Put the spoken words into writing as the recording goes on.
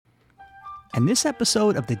And this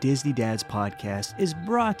episode of the Disney Dads Podcast is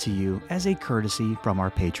brought to you as a courtesy from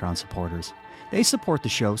our Patreon supporters. They support the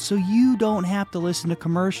show so you don't have to listen to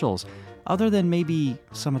commercials, other than maybe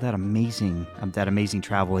some of that amazing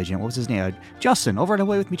travel agent. What was his name? Justin, over at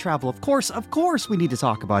Away With Me Travel. Of course, we need to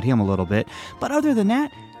talk about him a little bit. But other than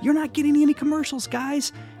that, you're not getting any commercials,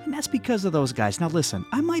 guys. And that's because of those guys. Now listen,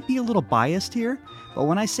 I might be a little biased here, but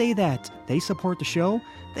when I say that they support the show,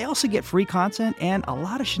 they also get free content, and a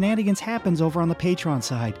lot of shenanigans happens over on the Patreon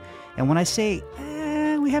side. And when I say,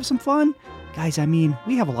 we have some fun, guys, I mean,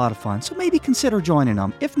 we have a lot of fun, so maybe consider joining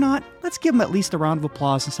them. If not, let's give them at least a round of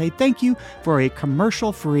applause and say thank you for a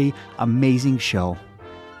commercial-free, amazing show.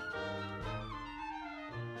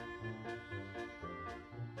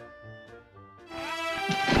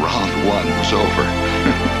 Round one was over.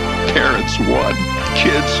 Parents won.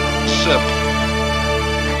 Kids sip.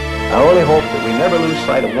 I only hope that we never lose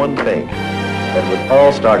sight of one thing, that it was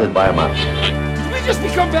all started by a mouse. Did we just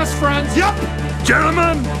become best friends? Yep!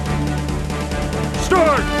 Gentlemen,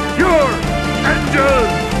 start your engine!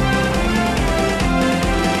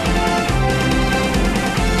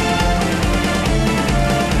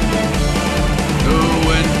 To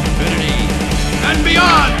infinity and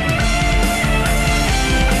beyond!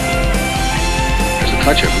 There's a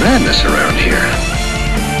touch of madness around here.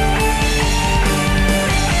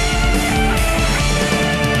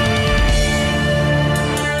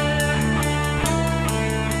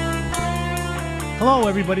 Hello,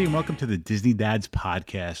 everybody, and welcome to the Disney Dads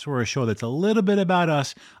Podcast. We're a show that's a little bit about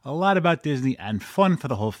us, a lot about Disney, and fun for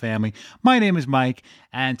the whole family. My name is Mike,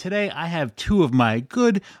 and today I have two of my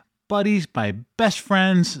good buddies, my best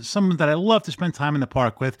friends, someone that I love to spend time in the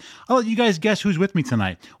park with. I'll let you guys guess who's with me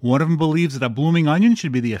tonight. One of them believes that a blooming onion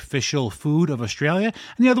should be the official food of Australia,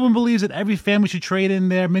 and the other one believes that every family should trade in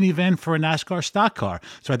their minivan for a NASCAR stock car.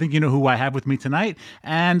 So I think you know who I have with me tonight,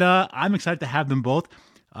 and I'm excited to have them both.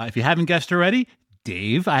 If you haven't guessed already,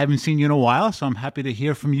 Dave, I haven't seen you in a while, so I'm happy to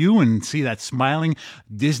hear from you and see that smiling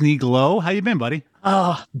Disney glow. How you been, buddy?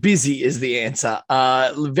 Busy is the answer.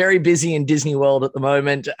 Very busy in Disney World at the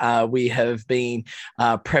moment. We have been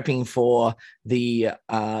prepping for the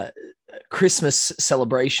Christmas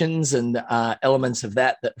celebrations and elements of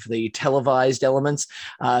that for the televised elements.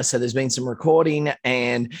 So there's been some recording,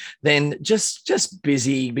 and then just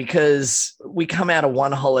busy because we come out of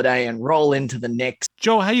one holiday and roll into the next.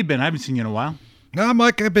 Joe, how you been? I haven't seen you in a while. No,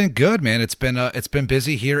 Mike, I've been good, man. It's been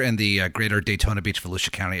busy here in the greater Daytona Beach,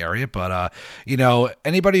 Volusia County area. But,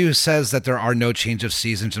 anybody who says that there are no change of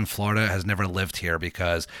seasons in Florida has never lived here,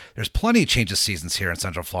 because there's plenty of change of seasons here in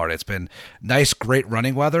Central Florida. It's been nice, great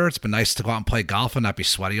running weather. It's been nice to go out and play golf and not be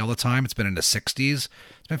sweaty all the time. It's been in the 60s.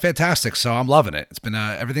 It's been fantastic. So I'm loving it. It's been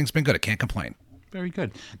everything's been good. I can't complain. Very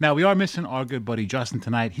good. Now, we are missing our good buddy Justin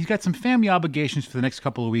tonight. He's got some family obligations for the next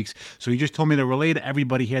couple of weeks, so he just told me to relay to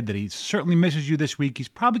everybody here that he certainly misses you this week. He's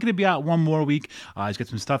probably going to be out one more week. He's got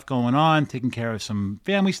some stuff going on, taking care of some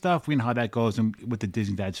family stuff. We know how that goes with the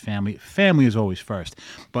Disney Dads family. Family is always first.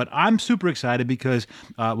 But I'm super excited because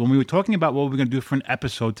when we were talking about what we were going to do for an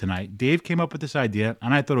episode tonight, Dave came up with this idea,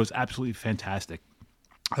 and I thought it was absolutely fantastic.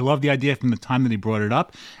 I love the idea from the time that he brought it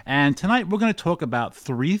up. And tonight we're going to talk about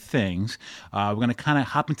three things. We're going to kind of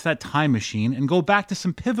hop into that time machine and go back to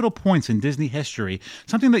some pivotal points in Disney history,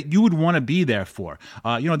 something that you would want to be there for.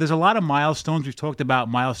 There's a lot of milestones. We've talked about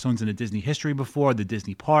milestones in the Disney history before, the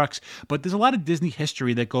Disney parks, but there's a lot of Disney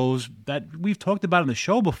history that we've talked about on the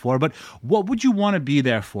show before. But what would you want to be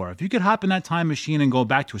there for? If you could hop in that time machine and go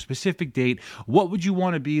back to a specific date, what would you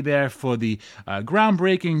want to be there for? The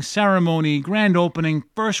groundbreaking ceremony, grand opening,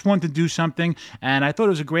 first one to do something. And I thought it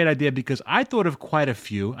was a great idea because I thought of quite a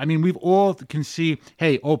few. I mean, we've all can see,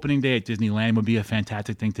 hey, opening day at Disneyland would be a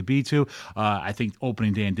fantastic thing to be to. I think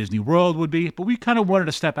opening day in Disney World would be, but we kind of wanted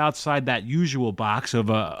to step outside that usual box of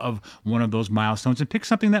one of those milestones and pick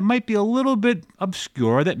something that might be a little bit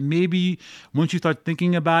obscure, that maybe once you start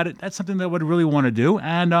thinking about it, that's something that I would really want to do.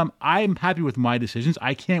 And I'm happy with my decisions.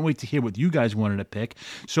 I can't wait to hear what you guys wanted to pick.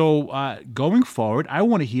 So going forward, I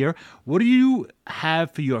want to hear, what do you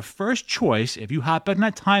have for your first choice if you hop in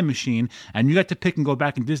that time machine and you got to pick and go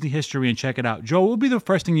back in Disney history and check it out? Joe, what would be the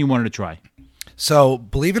first thing you wanted to try? So,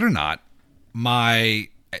 believe it or not,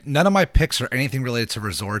 none of my picks are anything related to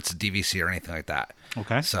resorts, DVC, or anything like that.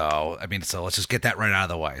 Okay. So let's just get that right out of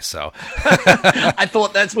the way. So I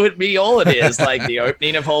thought that's what all it is, like the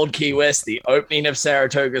opening of Old Key West, the opening of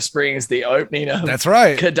Saratoga Springs, the opening of that's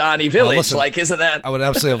right, Kidani Village. Well, listen, isn't that? I would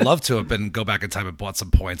absolutely have loved to have go back in time and bought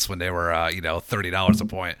some points when they were $30 a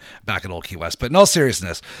point back in Old Key West. But in all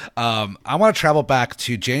seriousness, I want to travel back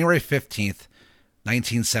to January 15th,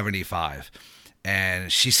 1975.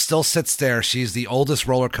 and she still sits there. She's the oldest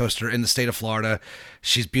roller coaster in the state of Florida.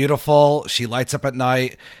 She's beautiful. She lights up at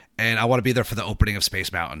night, and I want to be there for the opening of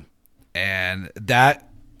Space Mountain. And that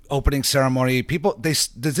opening ceremony, the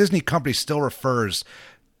Disney company still refers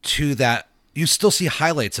to that. You still see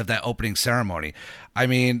highlights of that opening ceremony. I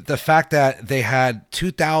mean, the fact that they had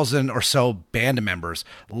 2,000 or so band members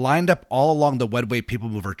lined up all along the Wedway People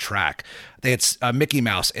Mover track. They had Mickey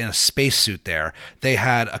Mouse in a spacesuit there. They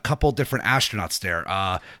had a couple different astronauts there.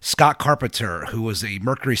 Scott Carpenter, who was a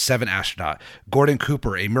Mercury 7 astronaut. Gordon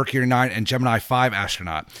Cooper, a Mercury 9 and Gemini 5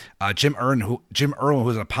 astronaut. Jim Irwin, who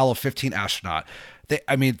was an Apollo 15 astronaut.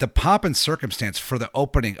 The pomp and circumstance for the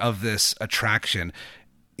opening of this attraction,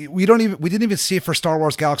 we didn't even see it for Star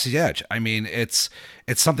Wars Galaxy's Edge. I mean, it's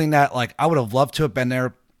something that, like, I would have loved to have been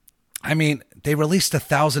there. I mean, they released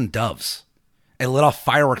 1,000 doves and lit off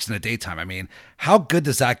fireworks in the daytime. I mean, how good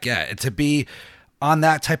does that get? And to be on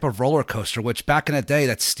that type of roller coaster, which back in the day,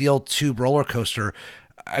 that steel tube roller coaster,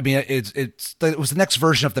 I mean, it was the next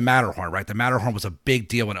version of the Matterhorn, right? The Matterhorn was a big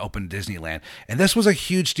deal when it opened Disneyland. And this was a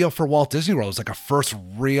huge deal for Walt Disney World. It was like a first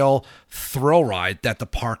real thrill ride that the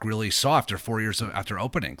park really saw after 4 years after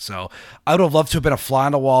opening. So I would have loved to have been a fly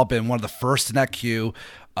on the wall, been one of the first in that queue,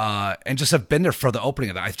 and just have been there for the opening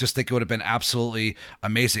of that. I just think it would have been absolutely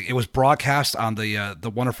amazing. It was broadcast on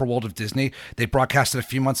the Wonderful World of Disney. They broadcast it a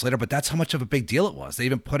few months later, but that's how much of a big deal it was. They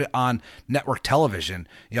even put it on network television,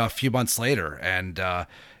 a few months later. And,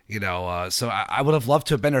 so I would have loved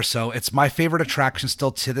to have been there. So it's my favorite attraction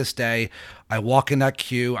still to this day. I walk in that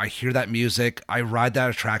queue. I hear that music. I ride that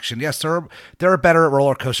attraction. Yes, there are better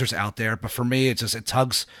roller coasters out there, but for me, it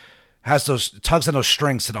tugs on those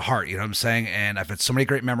strings to the heart, you know what I'm saying? And I've had so many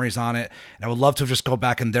great memories on it. And I would love to just go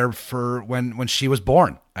back in there for when she was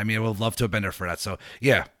born. I mean, I would love to have been there for that. So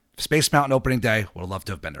yeah, Space Mountain opening day, would love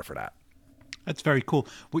to have been there for that. That's very cool.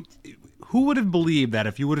 Who would have believed that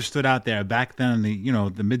if you would have stood out there back then in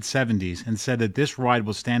the mid 70s and said that this ride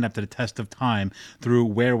will stand up to the test of time through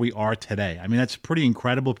where we are today? I mean, that's pretty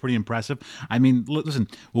incredible, pretty impressive. I mean, listen,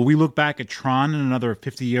 will we look back at Tron in another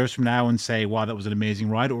 50 years from now and say, wow, that was an amazing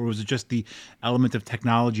ride? Or was it just the element of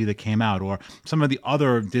technology that came out, or some of the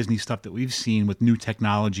other Disney stuff that we've seen with new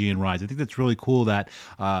technology and rides? I think that's really cool that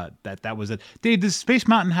that was it. Dave, does Space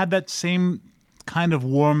Mountain have that same kind of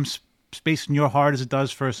warm space in your heart as it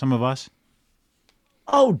does for some of us?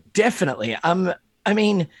 Oh, definitely. I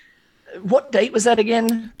mean, what date was that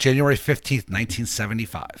again? January 15th,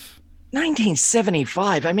 1975.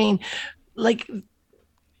 1975. I mean, like,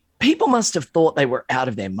 people must have thought they were out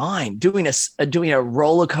of their mind doing a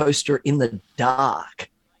roller coaster in the dark.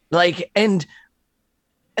 Like, and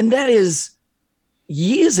that is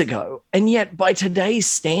years ago. And yet by today's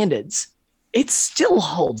standards, it still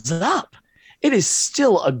holds up. It is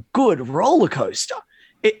still a good roller coaster.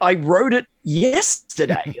 I rode it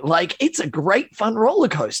yesterday. Like, it's a great fun roller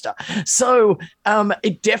coaster. So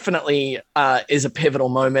it definitely is a pivotal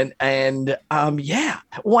moment. And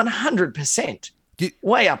 100%.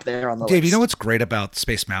 Way up there on the list. Dave, you know what's great about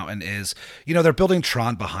Space Mountain is, they're building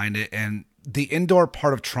Tron behind it, and the indoor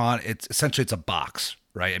part of Tron, it's a box,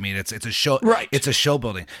 right? I mean, it's a show. Right. It's a show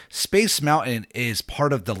building. Space Mountain is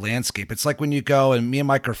part of the landscape. It's like when you go, and me and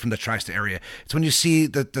Mike are from the tri-state area. It's when you see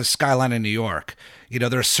the skyline in New York.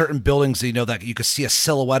 There are certain buildings that you can see a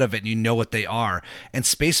silhouette of it and you know what they are. And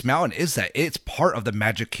Space Mountain is that. It's part of the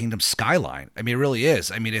Magic Kingdom skyline. I mean, it really is.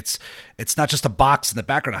 I mean, it's not just a box in the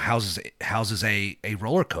background. It houses a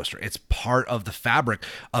roller coaster. It's part of the fabric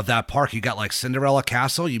of that park. You got like Cinderella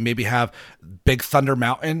Castle. You maybe have Big Thunder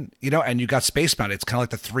Mountain, and you got Space Mountain. It's kind of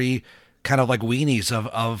like the three kind of like weenies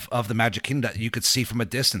of the Magic Kingdom that you could see from a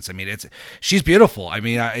distance. I mean, she's beautiful. I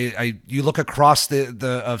mean, you look across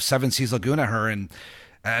the of Seven Seas Lagoon at her and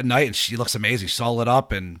at night, and she looks amazing. She's all lit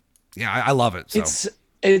up, and yeah, I love it. So.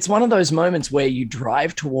 It's one of those moments where you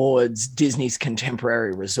drive towards Disney's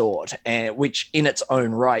Contemporary Resort, which in its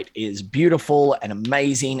own right is beautiful and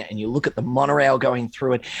amazing. And you look at the monorail going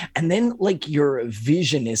through it, and then like your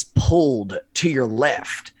vision is pulled to your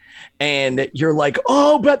left. And you're like,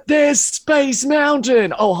 oh, but there's Space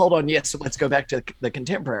Mountain. Oh, hold on. Yes, let's go back to the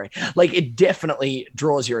Contemporary. Like, it definitely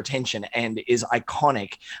draws your attention and is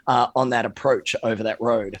iconic on that approach over that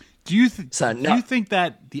road. Do you think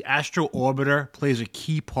that the Astro Orbiter plays a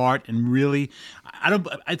key part in really?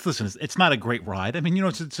 Listen, it's not a great ride. I mean,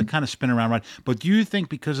 it's a kind of spin around ride. But do you think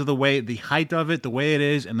because of the height of it, the way it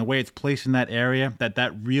is, and the way it's placed in that area,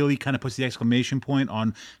 that really kind of puts the exclamation point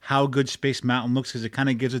on how good Space Mountain looks? Because it kind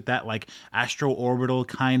of gives it that like Astro Orbital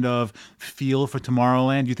kind of feel for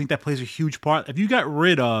Tomorrowland. Do you think that plays a huge part? If you got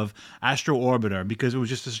rid of Astro Orbiter because it was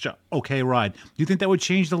just such an okay ride, do you think that would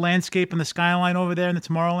change the landscape and the skyline over there in the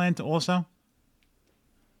Tomorrowland also?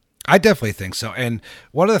 I definitely think so. And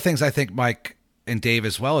one of the things I think, Mike and Dave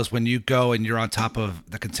as well, is when you go and you're on top of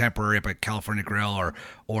the Contemporary up at California Grill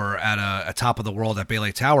or at a top of the world at Bay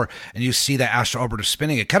Lake Tower, and you see that Astro Orbiter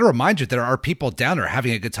spinning, it kind of reminds you that there are people down there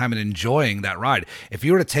having a good time and enjoying that ride. If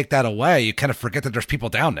you were to take that away, you kind of forget that there's people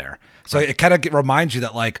down there. So it kind of reminds you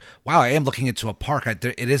that, like, wow, I am looking into a park.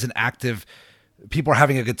 It is an active. People are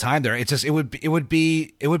having a good time there. It's just it would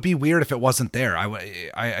be weird if it wasn't there.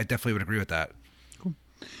 I definitely would agree with that.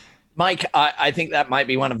 Mike, I think that might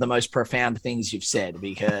be one of the most profound things you've said,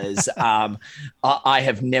 because I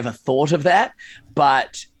have never thought of that.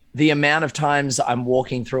 But the amount of times I'm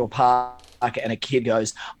walking through a park and a kid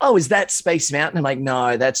goes, "Oh, is that Space Mountain?" I'm like,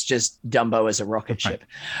 "No, that's just Dumbo as a rocket ship."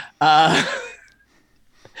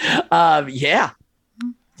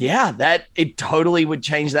 Yeah, that it totally would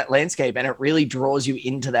change that landscape, and it really draws you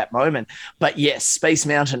into that moment. But yes, Space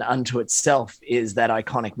Mountain unto itself is that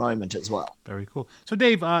iconic moment as well. Very cool. So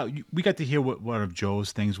Dave, we got to hear what one of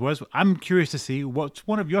Joe's things was. I'm curious to see what's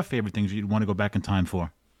one of your favorite things you'd want to go back in time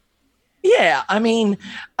for. Yeah, I mean,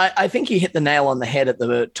 I think you hit the nail on the head at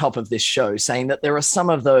the top of this show, saying that there are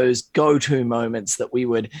some of those go-to moments that we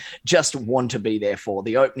would just want to be there for.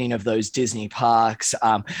 The opening of those Disney parks.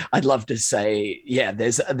 I'd love to say, yeah,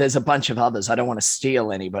 there's a bunch of others. I don't want to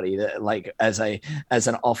steal anybody that, like, as an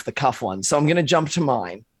off-the-cuff one. So I'm going to jump to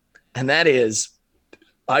mine, and that is,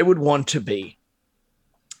 I would want to be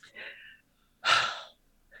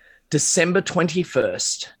December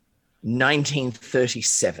 21st,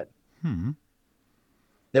 1937.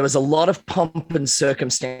 There was a lot of pomp and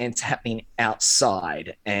circumstance happening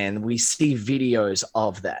outside, and we see videos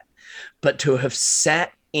of that. But to have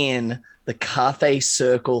sat in the Cathay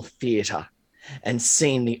Circle Theatre and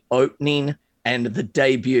seen the opening and the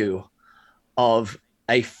debut of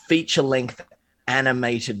a feature-length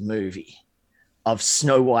animated movie of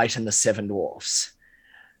Snow White and the Seven Dwarfs,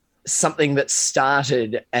 something that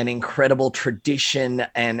started an incredible tradition,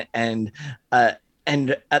 and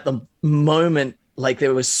at the moment, like,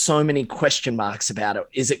 there was so many question marks about it.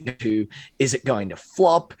 Is it going to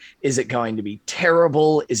flop? Is it going to be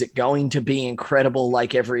terrible? Is it going to be incredible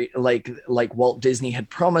like Walt Disney had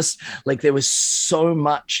promised? Like, there was so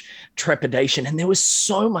much trepidation, and there was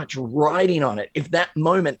so much riding on it. If that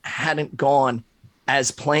moment hadn't gone as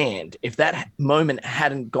planned, if that moment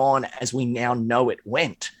hadn't gone as we now know it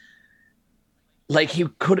went, like, he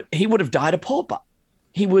would have died a pauper.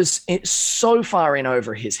 He was so far in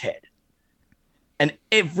over his head, and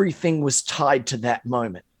everything was tied to that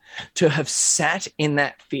moment. To have sat in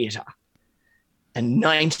that theater, and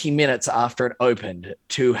 90 minutes after it opened,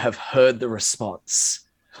 to have heard the response,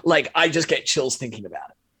 like, I just get chills thinking about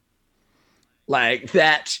it. Like,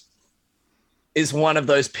 that is one of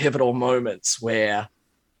those pivotal moments where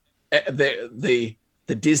the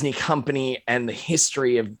Disney company and the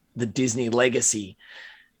history of the Disney legacy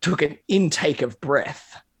took an intake of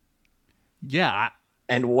breath. Yeah.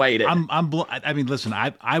 And waited. I mean, listen,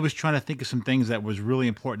 I was trying to think of some things that was really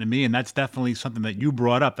important to me, and that's definitely something that you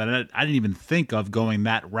brought up that I didn't even think of going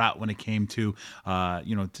that route when it came to,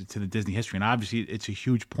 to the Disney history. And obviously, it's a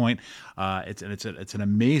huge point. It's an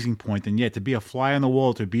amazing point, and yet to be a fly on the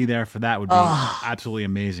wall, to be there for that would be absolutely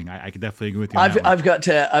amazing. I could definitely agree with you. I've got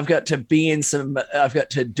to be in some. I've got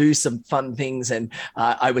to do some fun things, and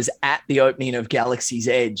I was at the opening of Galaxy's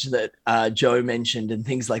Edge that Joe mentioned, and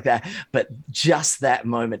things like that. But just that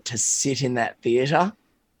moment to sit in that theater,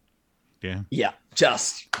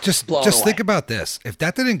 just think about this. If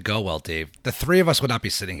that didn't go well, Dave, the three of us would not be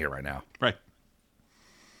sitting here right now, right?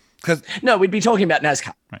 Because we'd be talking about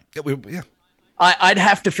NASCAR, right? I'd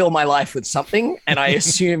have to fill my life with something, and I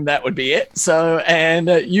assume that would be it. So, and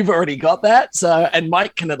you've already got that. So, and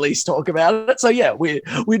Mike can at least talk about it. So, yeah,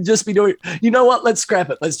 we'd just be doing. You know what? Let's scrap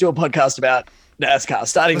it. Let's do a podcast about NASCAR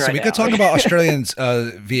starting right now. We could talk about Australians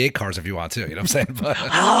V8 cars if you want to. You know what I'm saying? But,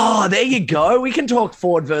 oh, there you go. We can talk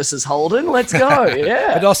Ford versus Holden. Let's go.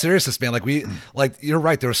 Yeah. In all seriousness, man, you're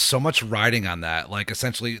right. There was so much riding on that. Like,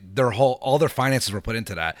 essentially, all their finances were put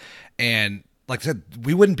into that, and like I said,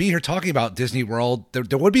 we wouldn't be here talking about Disney World. There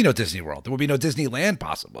would be no Disney World. There would be no Disneyland,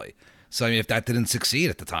 possibly. So, I mean, if that didn't succeed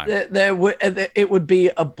at the time, it would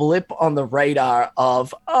be a blip on the radar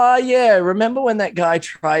of, remember when that guy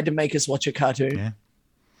tried to make us watch a cartoon? Yeah.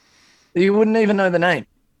 You wouldn't even know the name.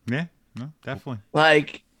 Yeah, no, definitely.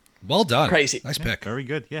 Like, Well done. Crazy. Nice pick. Very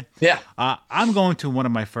good. Yeah. Yeah. I'm going to one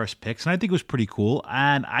of my first picks, and I think it was pretty cool.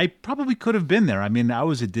 And I probably could have been there. I mean, I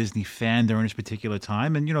was a Disney fan during this particular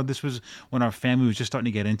time, and this was when our family was just starting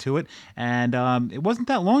to get into it. And it wasn't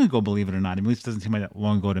that long ago, believe it or not. I mean, it doesn't seem like that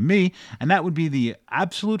long ago to me. And that would be the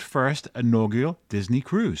absolute first inaugural Disney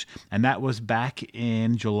cruise, and that was back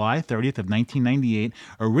in July 30th of 1998.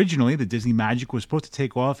 Originally, the Disney Magic was supposed to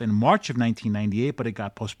take off in March of 1998, but it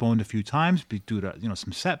got postponed a few times due to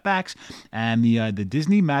some setbacks. And the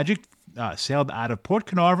Disney Magic sailed out of Port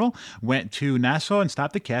Canaveral, went to Nassau and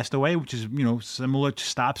stopped at Castaway, which is similar to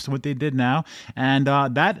stops to what they did now. And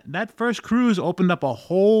that first cruise opened up a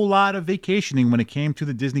whole lot of vacationing when it came to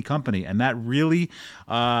the Disney company. And that really,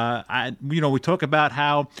 we talk about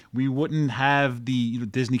how we wouldn't have the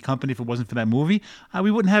Disney company if it wasn't for that movie.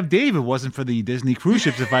 We wouldn't have Dave if it wasn't for the Disney cruise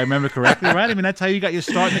ships, if I remember correctly, right? I mean, that's how you got your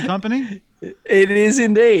start in the company. It is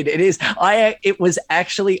indeed. It is. It was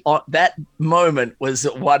actually that moment was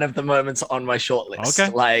one of the moments on my shortlist.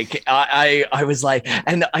 Okay. Like I was like,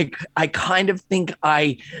 and I kind of think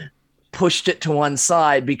I pushed it to one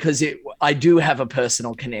side because I do have a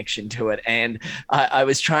personal connection to it, and I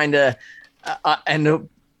was trying to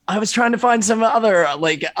I was trying to find some other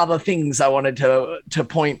things I wanted to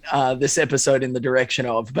point this episode in the direction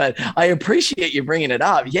of, but I appreciate you bringing it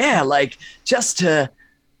up. Yeah, like just to.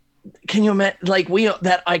 Can you imagine,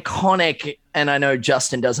 that iconic, and I know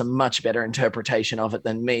Justin does a much better interpretation of it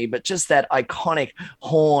than me, but just that iconic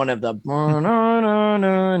horn of the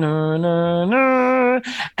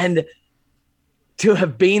and to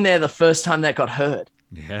have been there the first time that got heard.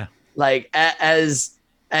 Yeah. Like as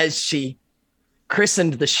she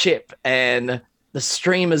christened the ship and the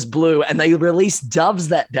streamers blew, and they released doves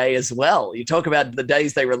that day as well. You talk about the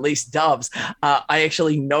days they released doves. I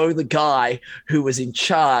actually know the guy who was in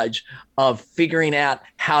charge of figuring out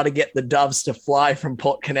how to get the doves to fly from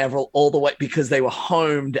Port Canaveral all the way, because they were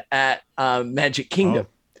homed at Magic Kingdom.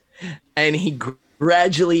 Oh. And he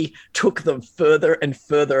gradually took them further and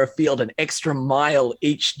further afield, an extra mile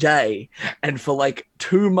each day. And for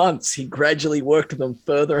 2 months, he gradually worked them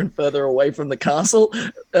further and further away from the castle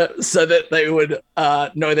so that they would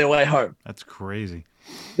know their way home. That's crazy.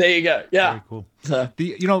 There you go. Yeah. Very cool. So,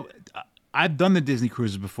 I've done the Disney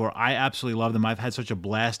cruises before. I absolutely love them. I've had such a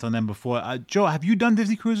blast on them before. Joe, have you done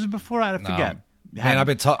Disney cruises before? I forget. Man, I've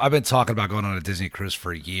been talking about going on a Disney cruise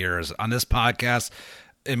for years. On this podcast,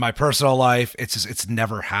 in my personal life, it's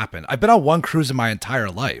never happened. I've been on one cruise in my entire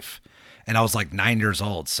life, and I was 9 years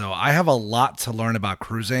old. So I have a lot to learn about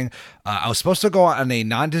cruising. I was supposed to go on a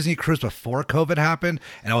non-Disney cruise before COVID happened,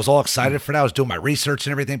 and I was all excited for that. I was doing my research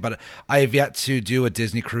and everything, but I have yet to do a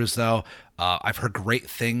Disney cruise, though. I've heard great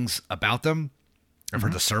things about them. I've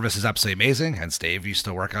heard the service is absolutely amazing. Hence, Dave used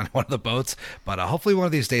to work on one of the boats. But hopefully one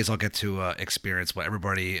of these days I'll get to experience what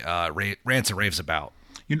everybody rants and raves about.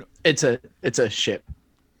 It's a ship.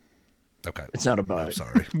 Okay. It's not a boat. I'm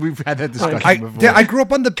sorry. We've had that discussion before. Yeah, I grew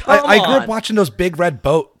up on I grew up on. watching those big red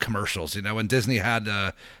boat commercials, when Disney had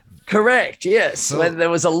Correct. Yes. When there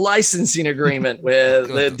was a licensing agreement where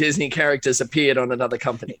the Disney characters appeared on another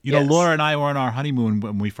company. Yes. Laura and I were on our honeymoon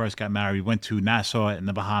when we first got married. We went to Nassau in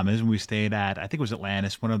the Bahamas, and we stayed at, I think it was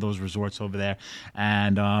Atlantis, one of those resorts over there.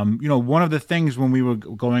 And, one of the things when we were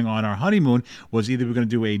going on our honeymoon was either we're going to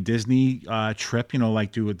do a Disney trip,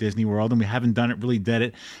 do a Disney World, and we haven't did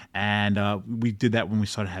it. And we did that when we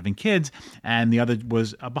started having kids. And the other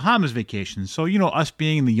was a Bahamas vacation. So, us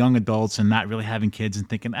being the young adults and not really having kids and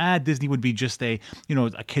thinking, Disney would be just a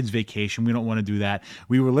kid's vacation. We don't want to do that.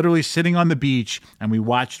 We were literally sitting on the beach, and we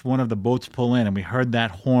watched one of the boats pull in, and we heard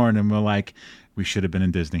that horn, and we're like, we should have been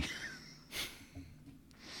in Disney.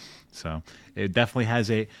 So it definitely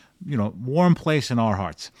has a warm place in our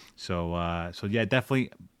hearts. So yeah,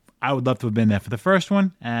 definitely. I would love to have been there for the first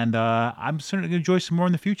one, and I'm certainly going to enjoy some more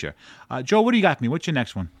in the future. Joe, what do you got for me? What's your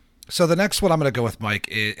next one? So the next one I'm going to go with, Mike.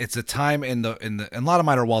 It's a time and a lot of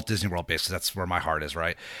mine are Walt Disney World based. That's where my heart is,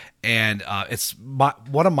 right? And it's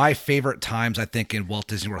one of my favorite times, I think, in Walt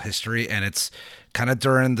Disney World history, and it's kind of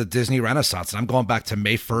during the Disney Renaissance. And I'm going back to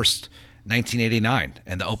May 1st, 1989,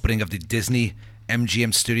 and the opening of the Disney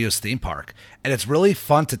MGM Studios theme park. And it's really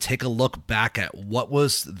fun to take a look back at what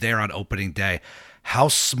was there on opening day, how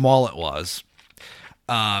small it was.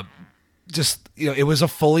 It was a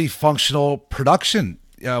fully functional production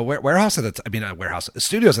studios at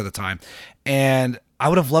the time. And I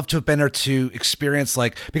would have loved to have been there to experience,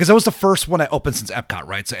 because it was the first one that opened since Epcot,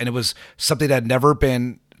 right? So, and it was something that had never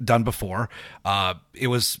been done before.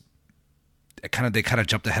 They kind of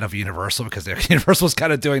jumped ahead of Universal because Universal was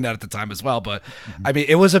kind of doing that at the time as well. But I mean,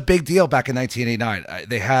 it was a big deal back in 1989.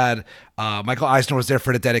 They had Michael Eisner was there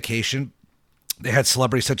for the dedication. They had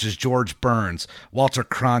celebrities such as George Burns, Walter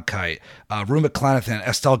Cronkite, Rue McClanahan,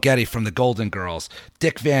 Estelle Getty from the Golden Girls,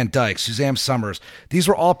 Dick Van Dyke, Suzanne Summers. These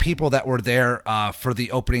were all people that were there for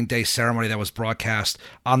the opening day ceremony that was broadcast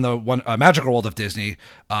on the Magical World of Disney,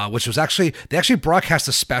 which was they actually broadcast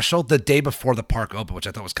a special the day before the park opened, which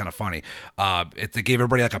I thought was kind of funny. They gave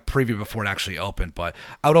everybody like a preview before it actually opened. But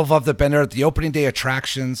I would have loved to have been there. The opening day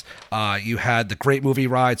attractions, you had the Great Movie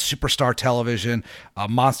Ride, Superstar Television,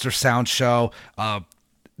 Monster Sound Show,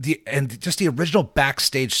 and just the original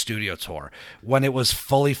backstage studio tour when it was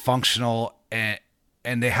fully functional and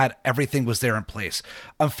they had everything was there in place.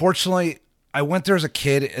 Unfortunately, I went there as a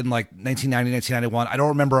kid in like 1990, 1991. I don't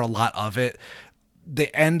remember a lot of it.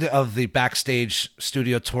 The end of the backstage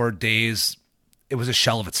studio tour days, it was a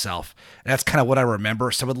shell of itself. And that's kind of what I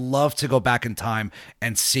remember. So I would love to go back in time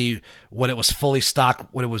and see what it was fully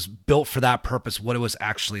stocked, what it was built for that purpose, what it was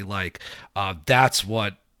actually like. That's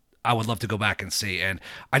what I would love to go back and see. And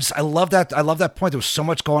I love that. I love that point. There was so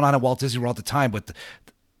much going on at Walt Disney World at the time with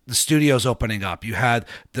the studios opening up. You had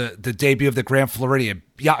the debut of the Grand Floridian.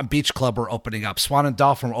 Yacht and Beach Club were opening up. Swan and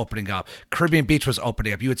Dolphin were opening up. Caribbean Beach was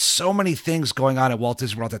opening up. You had so many things going on at Walt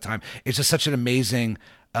Disney World at the time. It's just such an amazing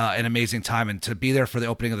time. And to be there for the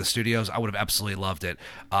opening of the studios, I would have absolutely loved it.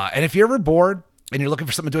 And if you're ever bored and you're looking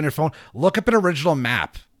for something to do on your phone, look up an original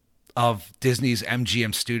map of Disney's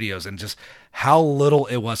MGM Studios and just how little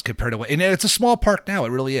it was compared to what, and it's a small park now, it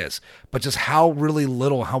really is, but just how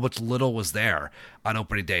much little was there on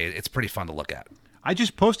opening day. It's pretty fun to look at. I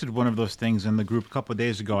just posted one of those things in the group a couple of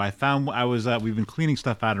days ago. We've been cleaning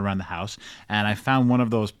stuff out around the house, and I found one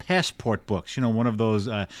of those passport books, one of those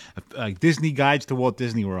Disney guides to Walt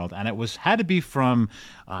Disney World, and it had to be from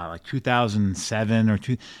like 2007 or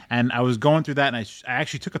two. And I was going through that, and I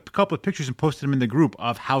actually took a couple of pictures and posted them in the group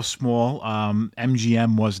of how small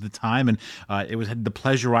MGM was at the time, and it had the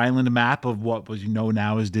Pleasure Island map of what was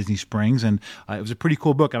now as Disney Springs, and it was a pretty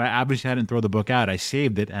cool book. And I obviously hadn't thrown the book out. I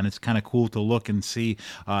saved it, and it's kind of cool to look and see. It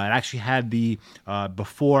actually had the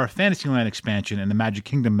before Fantasyland expansion and the Magic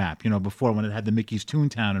Kingdom map, before when it had the Mickey's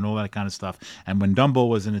Toontown and all that kind of stuff, and when Dumbo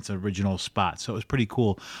was in its original spot. So it was pretty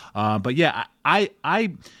cool. But yeah,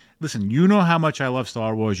 I listen, you know how much I love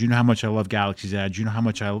Star Wars. You know how much I love Galaxy's Edge. You know how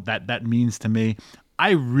much that means to me.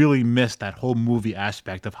 I really miss that whole movie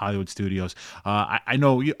aspect of Hollywood Studios. I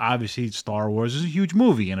know, obviously, Star Wars is a huge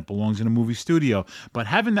movie, and it belongs in a movie studio. But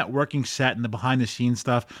having that working set and the behind-the-scenes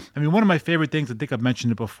stuff, I mean, one of my favorite things, I think I've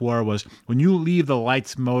mentioned it before, was when you leave the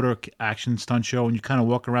Lights Motor Action Stunt Show and you kind of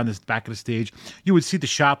walk around this back of the stage, you would see the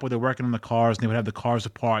shop where they're working on the cars, and they would have the cars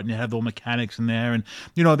apart, and they have the mechanics in there, and,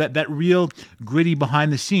 that real gritty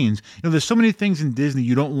behind-the-scenes. There's so many things in Disney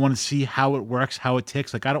you don't want to see how it works, how it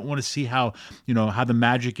ticks. Like, I don't want to see how the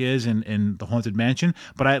magic is in the Haunted Mansion,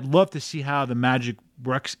 but I'd love to see how the magic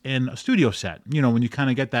works in a studio set, when you kind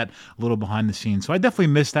of get that little behind the scenes. So I definitely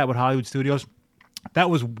miss that with Hollywood Studios. That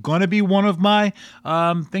was going to be one of my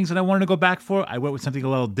things that I wanted to go back for. I went with something a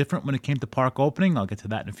little different when it came to park opening. I'll get to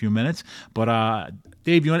that in a few minutes. But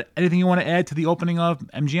Dave, anything you want to add to the opening of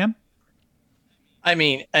MGM? I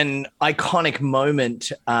mean, an iconic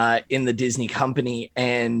moment in the Disney company,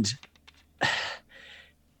 and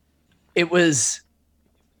it was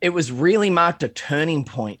really marked a turning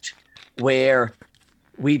point where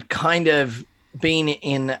we'd kind of been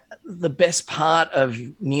in the best part of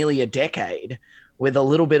nearly a decade with a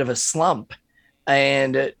little bit of a slump,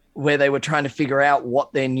 and where they were trying to figure out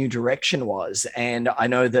what their new direction was. And I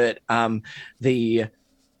know that the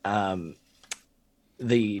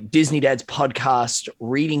Disney Dads podcast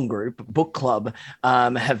reading group, book club,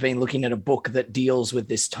 have been looking at a book that deals with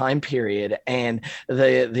this time period, and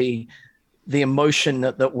the emotion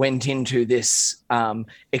that went into this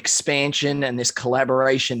expansion and this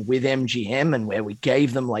collaboration with MGM, and where we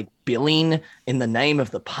gave them like billing in the name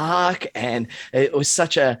of the park. And it was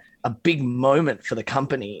such a big moment for the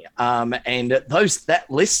company. And that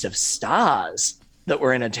list of stars that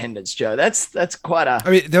were in attendance, Joe, that's quite a, I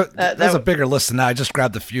mean, there's a bigger list than that. I just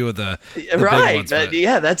grabbed a few of the right. Big ones, but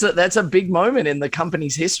yeah, that's a big moment in the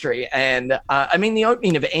company's history. And I mean, the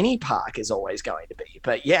opening of any park is always going to be,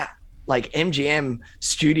 but yeah, like MGM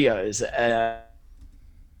Studios,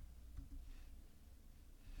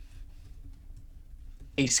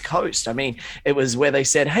 East Coast. I mean, it was where they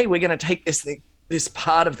said, hey, we're going to take this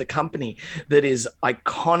part of the company that is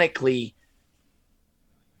iconically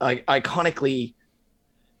a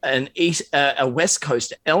West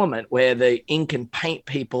Coast element, where the ink and paint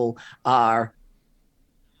people are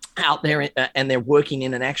out there and they're working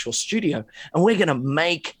in an actual studio, and we're going to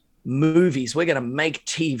make movies, we're going to make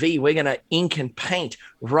TV, we're going to ink and paint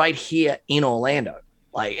right here in Orlando.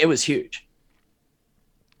 Like, it was huge.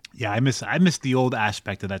 Yeah, I miss the old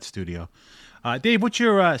aspect of that studio. Dave, what's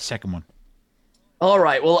your second one? All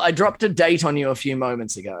right. Well, I dropped a date on you a few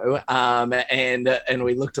moments ago, and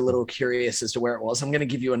we looked a little curious as to where it was. I'm going to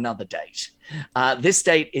give you another date. This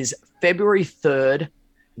date is February 3rd,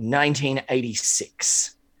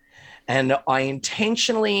 1986. And I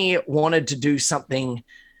intentionally wanted to do something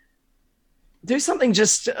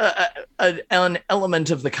just an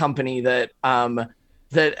element of the company that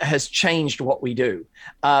has changed what we do,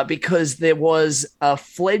 because there was a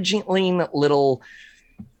fledgling little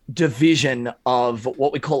division of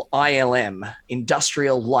what we call ILM,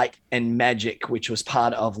 Industrial Light and Magic, which was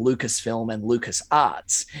part of Lucasfilm and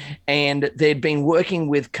LucasArts. And they'd been working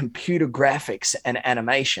with computer graphics and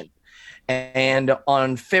animation. And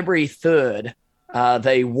on February 3rd,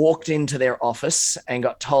 they walked into their office and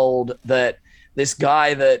got told that this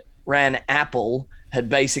guy that ran Apple had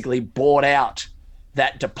basically bought out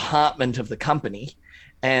that department of the company,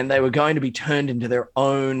 and they were going to be turned into their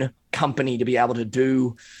own company to be able to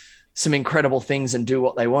do some incredible things and do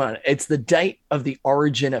what they want. It's the date of the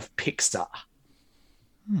origin of Pixar.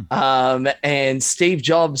 And Steve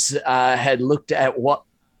Jobs had looked at what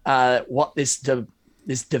this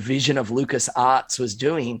division of LucasArts was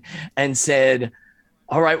doing and said,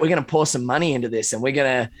 all right, we're going to pour some money into this, and we're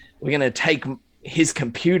going to take his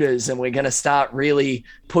computers and we're going to start really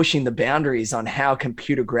pushing the boundaries on how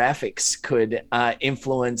computer graphics could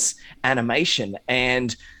influence animation.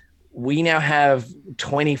 And we now have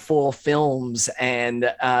 24 films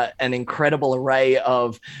and an incredible array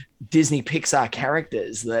of Disney Pixar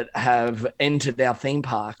characters that have entered our theme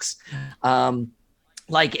parks.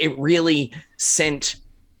 It really sent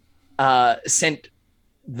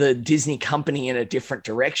the Disney company in a different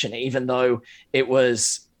direction, even though it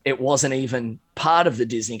wasn't even part of the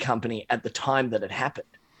Disney company at the time that it happened.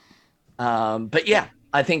 But yeah,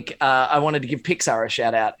 I think I wanted to give Pixar a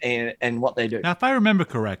shout out and what they do. Now, if I remember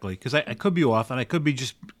correctly, because I could be off and I could be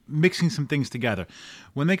just mixing some things together.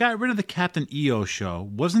 When they got rid of the Captain EO show,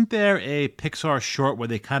 wasn't there a Pixar short where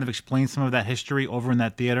they kind of explained some of that history over in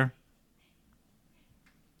that theater?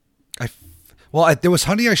 There was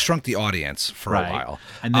Honey, I Shrunk the Audience for a while,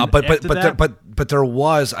 and then but there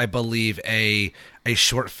was, I believe, a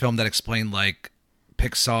short film that explained like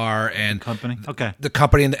Pixar and company, the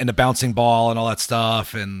company and the bouncing ball and all that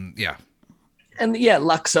stuff, and yeah,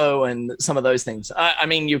 Luxo and some of those things. I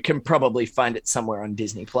mean, you can probably find it somewhere on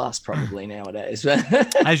Disney Plus, probably nowadays.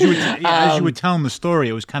 as you were telling the story,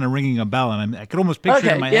 it was kind of ringing a bell, and I could almost picture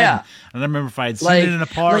it in my head. And I remember if I had seen it in a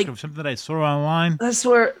park or something that I saw online.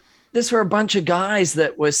 This were a bunch of guys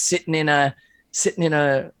that were sitting in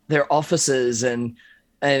their offices and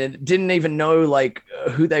didn't even know like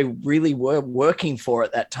who they really were working for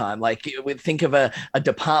at that time. Like, we think of a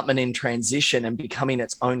department in transition and becoming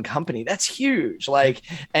its own company. That's huge. Like,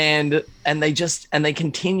 and they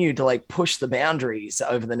continued to like push the boundaries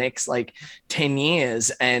over the next like 10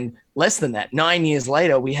 years, and less than that, 9 years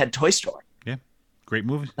later, we had Toy Story. Yeah. Great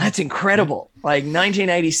movie. That's incredible. Yeah. Like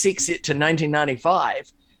 1986 to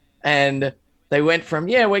 1995. And they went from,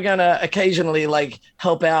 we're going to occasionally like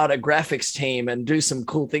help out a graphics team and do some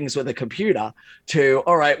cool things with a computer, to,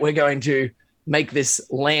 all right, we're going to make this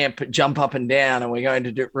lamp jump up and down, and we're going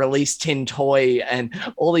to release Tin Toy and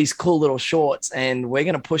all these cool little shorts. And we're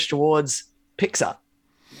going to push towards Pixar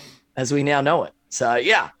as we now know it. So,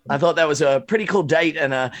 yeah, I thought that was a pretty cool date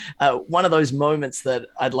and one of those moments that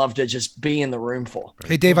I'd love to just be in the room for.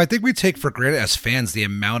 Hey, Dave, I think we take for granted as fans the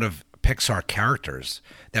amount of Pixar characters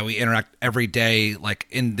that we interact every day, like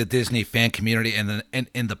in the Disney fan community and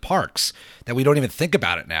in the parks, that we don't even think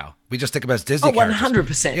about it now. We just think about it as Disney characters.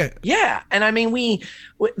 100%. Yeah. And I mean,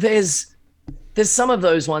 there's some of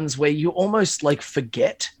those ones where you almost like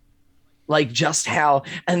forget like just how,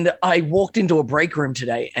 and I walked into a break room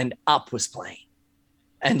today and Up was playing.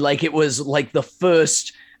 And like, it was like the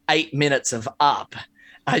first 8 minutes of Up.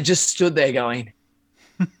 I just stood there going,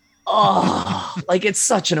 oh, like it's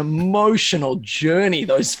such an emotional journey,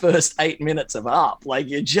 those first 8 minutes of Up. Like,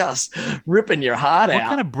 you're just ripping your heart out. What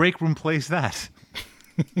kind of break room play is that?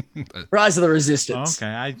 Rise of the Resistance.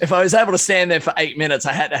 Okay. If I was able to stand there for 8 minutes,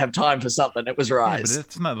 I had to have time for something. It was Rise. Yeah, but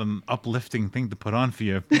it's not an uplifting thing to put on for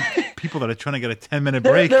you. People that are trying to get a 10-minute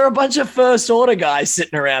break. There are a bunch of first order guys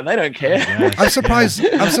sitting around. They don't care. I'm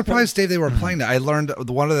surprised, Dave, they were playing that. I learned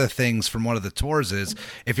one of the things from one of the tours is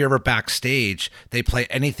if you're ever backstage, they play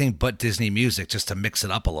anything but Disney music just to mix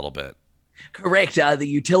it up a little bit. Correct.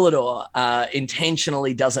 The Utilidor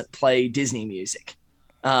intentionally doesn't play Disney music.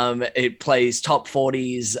 It plays top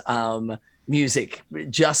 40s, music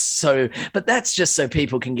but that's just so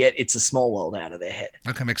people can get It's a Small World out of their head.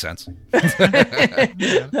 Okay, makes sense.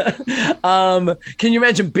 Can you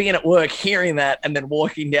imagine being at work, hearing that, and then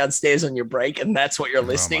walking downstairs on your break, and that's what you're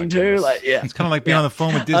listening to? Like, yeah, it's kind of like being on the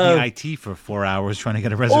phone with Disney IT for 4 hours trying to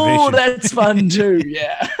get a reservation. Oh, that's fun too.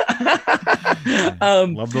 Yeah.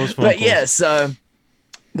 Love those phone calls. But yeah, so.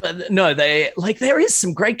 But no, there is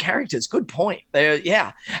some great characters. Good point.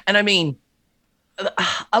 And I mean,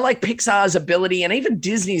 I like Pixar's ability and even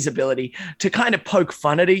Disney's ability to kind of poke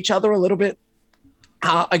fun at each other a little bit.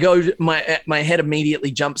 My head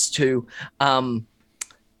immediately jumps to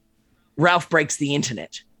Ralph Breaks the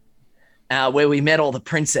Internet, where we met all the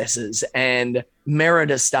princesses and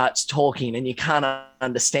Merida starts talking and you can't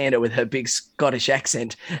understand her with her big Scottish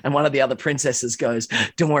accent. And one of the other princesses goes,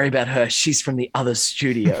 "Don't worry about her. She's from the other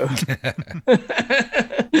studio."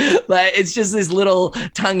 Like, it's just this little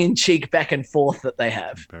tongue-in-cheek back and forth that they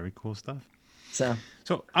have. Very cool stuff. So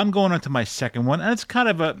I'm going on to my second one, and it's kind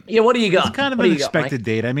of a what do you got? It's kind of an expected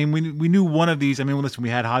date. I mean, we knew one of these. I mean, listen, we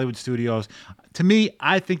had Hollywood Studios. To me,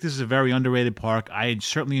 I think this is a very underrated park. I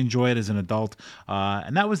certainly enjoy it as an adult,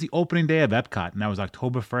 and that was the opening day of Epcot, and that was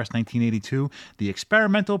October 1st, 1982. The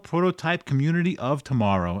experimental prototype community of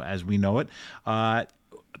tomorrow, as we know it.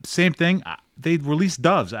 Same thing. They released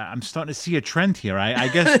doves. I'm starting to see a trend here. I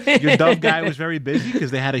guess your dove guy was very busy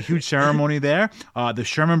because they had a huge ceremony there. The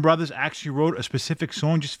Sherman Brothers actually wrote a specific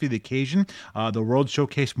song just for the occasion, the World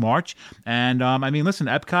Showcase March. And I mean, listen,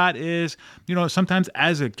 Epcot is, sometimes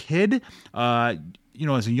as a kid, as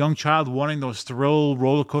a young child wanting those thrill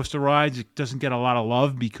roller coaster rides, it doesn't get a lot of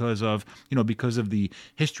love because of the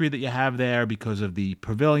history that you have there, because of the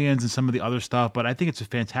pavilions and some of the other stuff. But I think it's a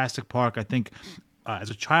fantastic park. I think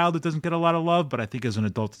as a child, it doesn't get a lot of love, but I think as an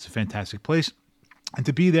adult, it's a fantastic place. And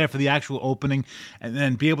to be there for the actual opening and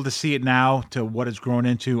then be able to see it now to what it's grown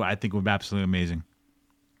into, I think would be absolutely amazing.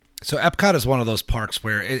 So Epcot is one of those parks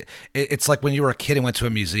where it's like when you were a kid and went to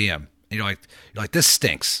a museum. You're like, this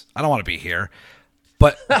stinks. I don't want to be here.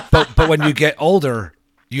 But when you get older,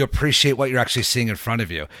 you appreciate what you're actually seeing in front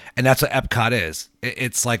of you. And that's what Epcot is.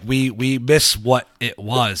 It's like we miss what it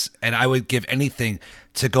was. And I would give anything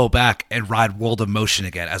to go back and ride World of Motion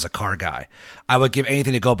again as a car guy. I would give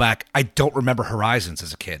anything to go back. I don't remember Horizons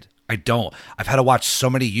as a kid. I don't. I've had to watch so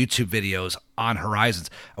many YouTube videos on Horizons.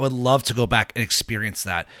 I would love to go back and experience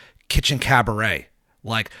that. Kitchen Cabaret.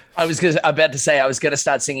 Like I was about to say, I was going to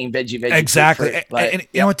start singing Veggie. Exactly. And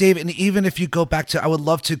you know what, Dave? And even if you go back to, I would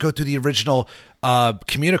love to go through the original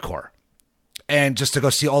Communicore and just to go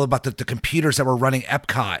see all about the computers that were running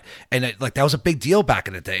Epcot. And that was a big deal back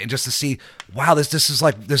in the day. And just to see, wow, this is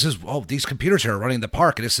these computers are running the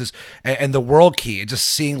park. And this is, and the World Key, and just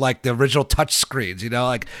seeing like the original touch screens,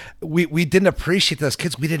 like we didn't appreciate that as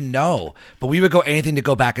kids. We didn't know, but we would go anything to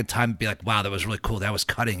go back in time and be like, wow, that was really cool. That was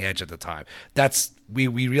cutting edge at the time. We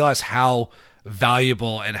realized how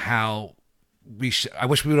valuable and how I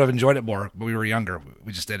wish we would have enjoyed it more when we were younger.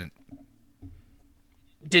 We just didn't.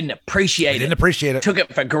 Didn't appreciate it. Took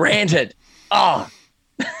it for granted. Oh.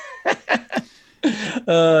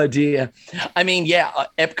 Oh dear. I mean, yeah,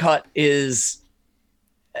 Epcot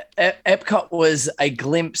was a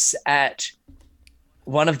glimpse at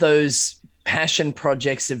one of those passion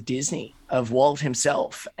projects of Disney, of Walt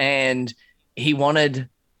himself, and he wanted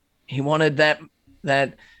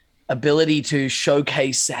that ability to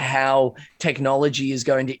showcase how technology is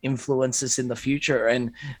going to influence us in the future.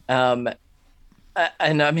 And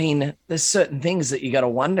I mean, there's certain things that you got to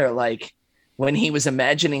wonder, like when he was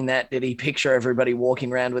imagining that, did he picture everybody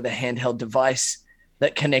walking around with a handheld device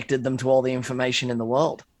that connected them to all the information in the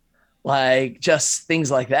world? Like just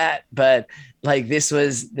things like that. But like this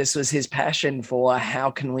was his passion for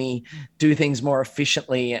how can we do things more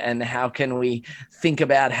efficiently, and how can we think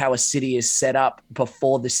about how a city is set up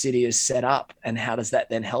before the city is set up, and how does that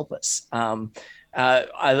then help us?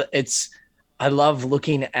 I love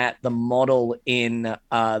looking at the model in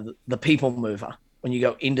the People Mover. When you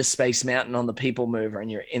go into Space Mountain on the People Mover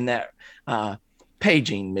and you're in that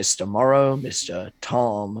paging Mr. Morrow, Mr.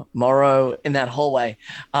 Tom Morrow in that hallway,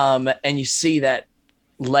 and you see that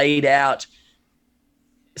laid out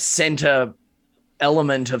center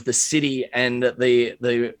element of the city and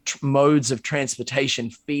the modes of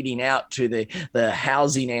transportation feeding out to the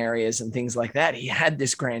housing areas and things like that. He had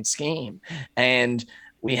this grand scheme, and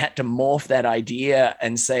we had to morph that idea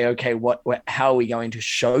and say, okay, how are we going to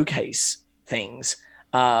showcase things?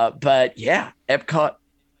 But yeah, Epcot,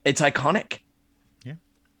 it's iconic. Yeah.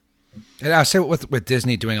 And I say with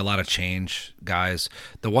Disney doing a lot of change, guys,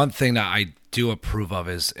 the one thing that I do approve of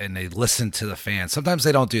is, and they listen to the fans. Sometimes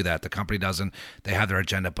they don't do that. The company doesn't. They have their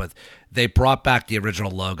agenda, but they brought back the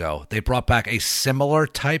original logo. They brought back a similar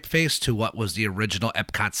typeface to what was the original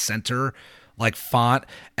Epcot Center like font,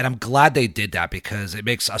 and I'm glad they did that because it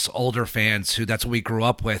makes us older fans who that's what we grew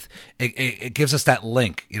up with. It gives us that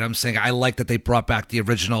link. You know what I'm saying? I like that they brought back the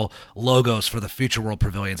original logos for the Future World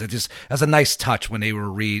pavilions. It just that's a nice touch when they were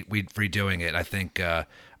redoing it.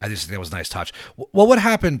 I just think that was a nice touch. What would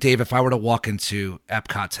happen, Dave, if I were to walk into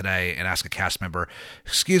Epcot today and ask a cast member,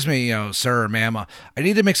 "Excuse me, sir or ma'am, I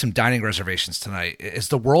need to make some dining reservations tonight. Is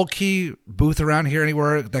the World Key booth around here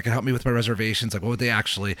anywhere that can help me with my reservations?" Like, what would they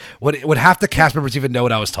actually? Would half the cast members even know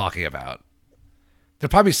what I was talking about? They're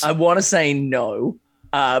probably. I want to say no.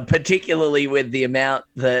 Particularly with the amount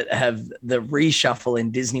that have the reshuffle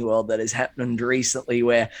in Disney World that has happened recently,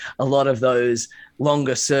 where a lot of those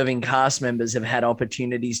longer serving cast members have had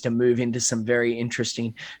opportunities to move into some very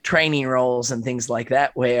interesting training roles and things like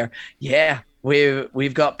that, where, yeah,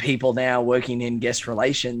 we've got people now working in guest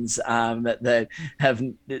relations that have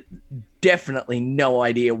definitely no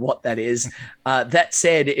idea what that is. That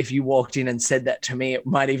said, if you walked in and said that to me, it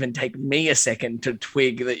might even take me a second to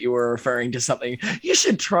twig that you were referring to something. You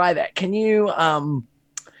should try that. Can you?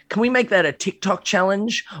 Can we make that a TikTok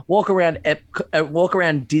challenge? Walk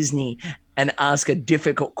around Disney and ask a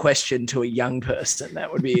difficult question to a young person.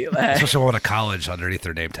 That would be especially one at college underneath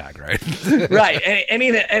their name tag, right? Right.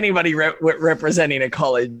 Anybody representing a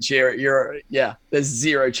college, there's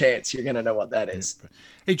zero chance you're going to know what that is.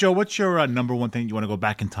 Hey, Joe, what's your number one thing you want to go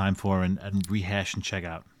back in time for and rehash and check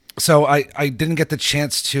out? So I didn't get the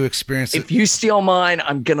chance to experience it. If you steal mine,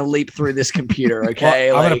 I'm going to leap through this computer,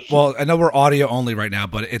 okay? Well, I know we're audio only right now,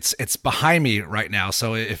 but it's behind me right now.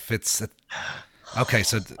 So if it's... Okay,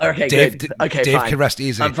 so okay, Dave, good. Okay, Dave fine. can rest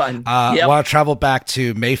easy. I'm fine. Yep. While I travel back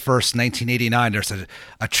to May 1st, 1989, there's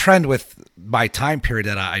a trend with my time period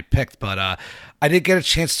that I picked, but I didn't get a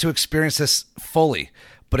chance to experience this fully.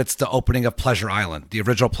 But it's the opening of Pleasure Island, the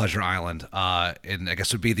original Pleasure Island, and I guess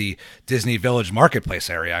it would be the Disney Village Marketplace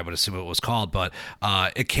area, I would assume it was called. But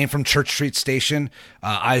it came from Church Street Station.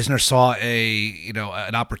 Eisner saw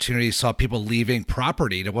an opportunity, saw people leaving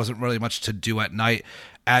property. There wasn't really much to do at night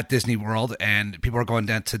at Disney World, and people are going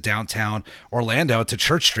down to downtown Orlando to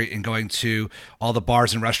Church Street and going to all the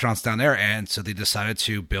bars and restaurants down there. And so they decided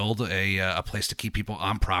to build a place to keep people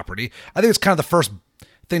on property. I think it's kind of the first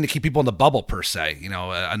thing to keep people in the bubble per se,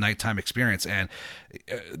 a nighttime experience. And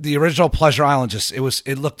the original Pleasure Island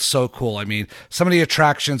it looked so cool. I mean, some of the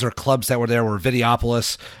attractions or clubs that were there were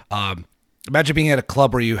Videopolis. Imagine being at a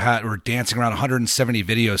club where you were dancing around 170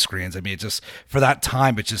 video screens. I mean, for that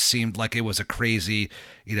time, it just seemed like it was a crazy,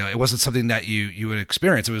 it wasn't something that you would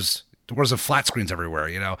experience. There wasn't flat screens everywhere,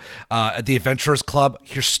 At the Adventurers Club,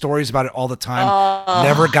 hear stories about it all the time.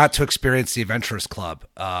 Never got to experience the Adventurers Club.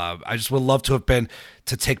 I just would love to have been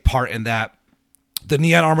to take part in that. The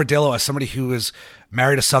Neon Armadillo, as somebody who is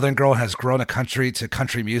married a Southern girl and has grown a country to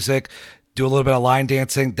country music, do a little bit of line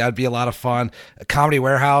dancing. That'd be a lot of fun. A Comedy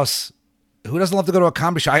Warehouse. Who doesn't love to go to a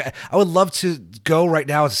comedy show? I would love to go right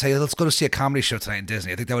now and say, let's go to see a comedy show tonight in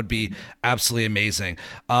Disney. I think that would be absolutely amazing.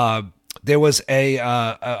 There was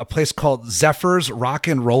a place called Zephyr's Rock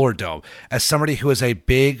and Roller Dome. As somebody who is a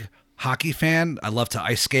big hockey fan, I love to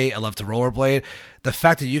ice skate, I love to rollerblade. The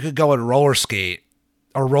fact that you could go and roller skate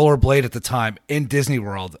or rollerblade at the time in Disney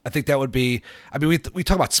World, I think that would be, we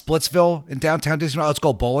talk about Splitsville in downtown Disney World. Let's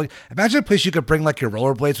go bowling. Imagine a place you could bring like your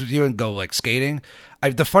rollerblades with you and go like skating.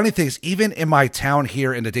 The funny thing is, even in my town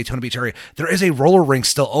here in the Daytona Beach area, there is a roller rink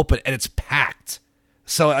still open and it's packed.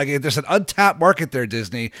 So there's an untapped market there,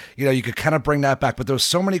 Disney. You could kind of bring that back, but there's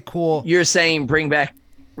so many cool. You're saying bring back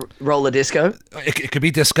roller disco? It could be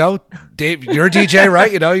disco. Dave, you're a DJ,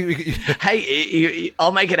 right? Hey,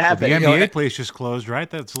 I'll make it happen. The NBA place just closed, right?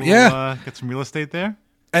 That's a little, got some real estate there.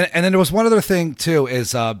 And then there was one other thing too,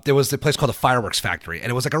 is there was a place called the Fireworks Factory, and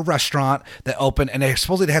it was like a restaurant that opened, and they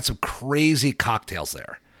supposedly had some crazy cocktails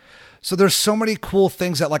there. So there's so many cool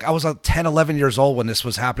things that, like, I was 10, 11 years old when this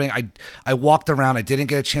was happening. I walked around. I didn't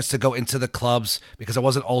get a chance to go into the clubs because I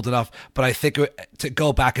wasn't old enough, but I think to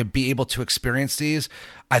go back and be able to experience these,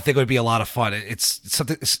 I think it would be a lot of fun. It's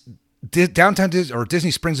something. Downtown Disney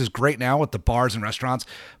Springs is great now with the bars and restaurants,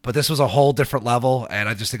 but this was a whole different level, and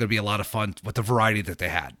I just think it would be a lot of fun with the variety that they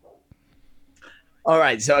had. All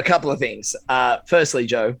right, so a couple of things. Firstly,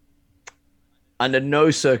 Joe, under no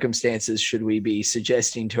circumstances should we be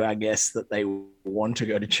suggesting to our guests that they want to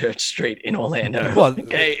go to Church Street in Orlando. Well,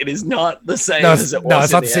 okay, it is not the same as it was. No,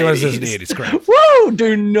 it's not the same 80s. as it was in the 80s, correct. Woo!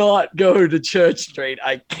 Do not go to Church Street.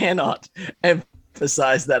 I cannot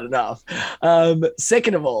emphasize that enough.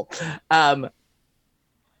 Second of all, I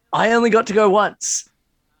only got to go once.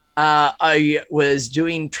 I was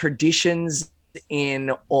doing traditions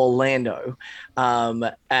in Orlando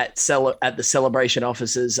at the celebration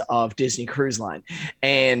offices of Disney Cruise Line,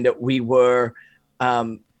 and we were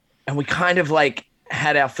and we kind of like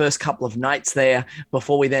had our first couple of nights there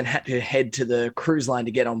before we then had to head to the cruise line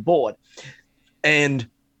to get on board. And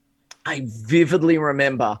I vividly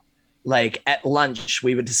remember, like, at lunch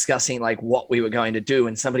we were discussing like what we were going to do,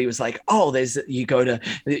 and somebody was like, oh,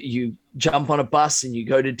 you jump on a bus and you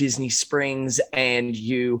go to Disney Springs, and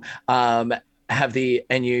you there's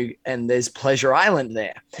Pleasure Island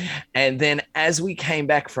there. And then as we came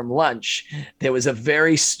back from lunch, there was a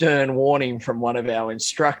very stern warning from one of our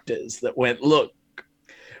instructors that went, look,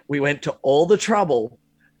 we went to all the trouble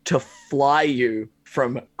to fly you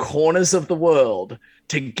from corners of the world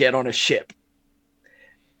to get on a ship,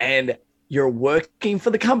 and you're working for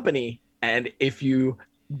the company, and if you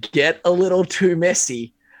get a little too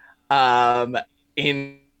messy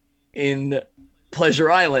in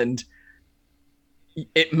Pleasure Island,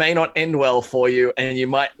 it may not end well for you, and you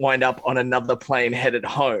might wind up on another plane headed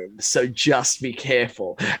home. So just be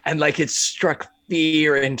careful. And like, it struck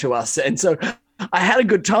fear into us. And so I had a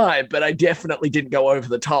good time, but I definitely didn't go over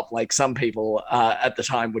the top like some people at the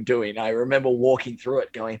time were doing. I remember walking through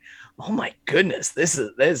it going, oh my goodness,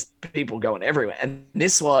 there's people going everywhere. And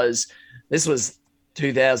this was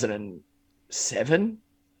 2007.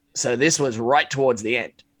 So this was right towards the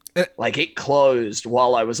end. Like, it closed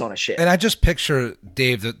while I was on a ship. And I just picture,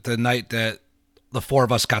 Dave, the night that the four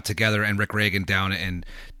of us got together and Rick Reagan down in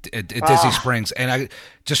Disney Springs, and I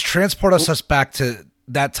just transport us back to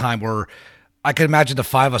that time where I could imagine the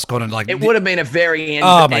five of us going to like. It would have been a very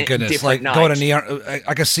oh my goodness! Like night. Going to neon.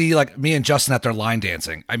 I could see like me and Justin at their line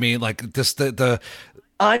dancing. I mean, like this the.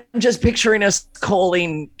 I'm just picturing us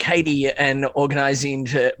calling Katie and organizing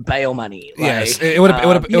to bail money. Like, yes, it would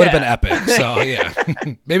have been epic. So yeah,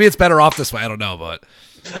 maybe it's better off this way. I don't know, but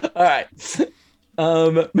all right.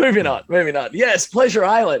 Moving on. Yes, Pleasure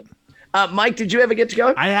Island. Mike, did you ever get to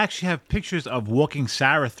go? I actually have pictures of walking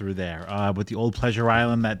Sarah through there with the old Pleasure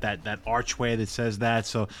Island, that archway that says that.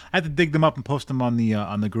 So I had to dig them up and post them on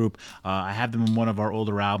the group. I have them in one of our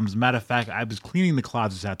older albums. Matter of fact, I was cleaning the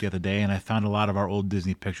closets out the other day, and I found a lot of our old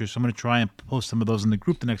Disney pictures. So I'm going to try and post some of those in the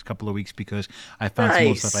group the next couple of weeks, because I found some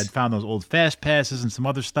old stuff. I'd found those old fast passes and some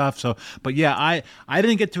other stuff. So, but yeah, I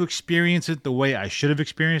didn't get to experience it the way I should have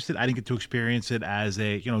experienced it. I didn't get to experience it as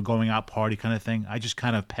a going out party kind of thing. I just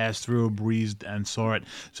kind of passed through, breezed, and saw it.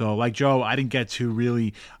 So like Joe, I didn't get to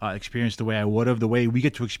really experience the way I would have, the way we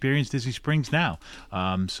get to experience Disney Springs now.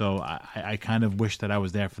 So I kind of wish that I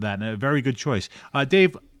was there for that. And a very good choice.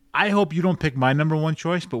 Dave, I hope you don't pick my number one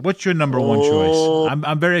choice, but what's your number one choice?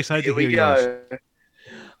 I'm very excited to hear yours.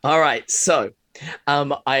 All right. So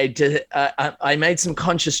I made some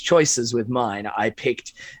conscious choices with mine. I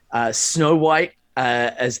picked Snow White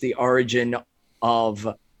as the origin of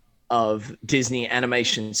Disney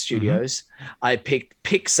Animation Studios. Mm-hmm. I picked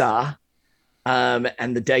Pixar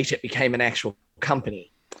and the date it became an actual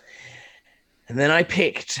company. And then I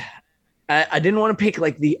picked, I didn't want to pick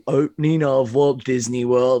like the opening of Walt Disney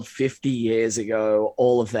World 50 years ago,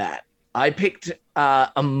 all of that. I picked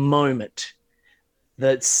a moment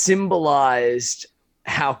that symbolized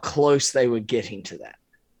how close they were getting to that.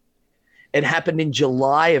 It happened in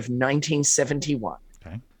July of 1971.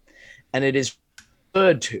 Okay. And it is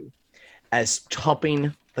referred to as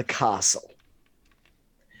topping the castle.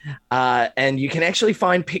 And you can actually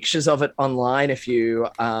find pictures of it online if you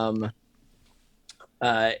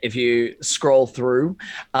scroll through,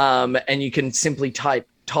 and you can simply type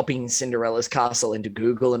topping Cinderella's castle into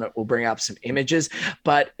Google and it will bring up some images.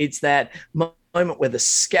 But it's that moment where the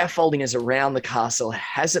scaffolding is around the castle,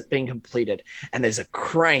 hasn't been completed, and there's a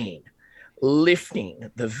crane lifting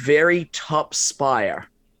the very top spire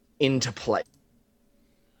into place.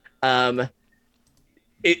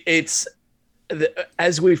 It's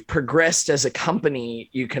as we've progressed as a company,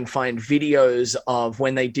 you can find videos of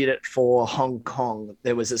when they did it for Hong Kong,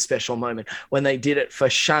 there was a special moment. When they did it for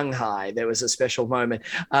Shanghai, there was a special moment.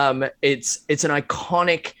 It's an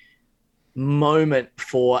iconic moment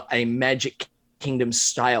for a Magic Kingdom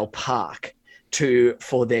style park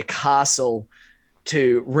for their castle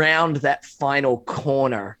to round that final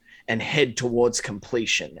corner and head towards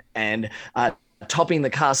completion. And topping the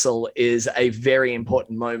castle is a very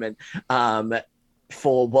important moment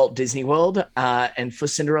for Walt Disney World and for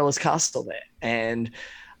Cinderella's castle there. And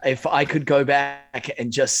if I could go back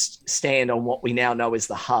and just stand on what we now know as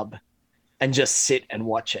the hub and just sit and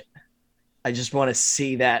watch it, I just want to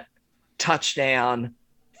see that touchdown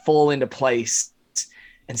fall into place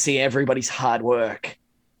and see everybody's hard work,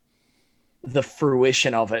 the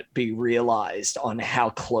fruition of it be realized on how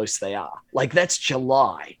close they are. Like, that's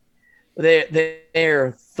July. They're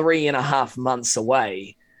 3.5 months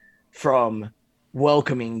away from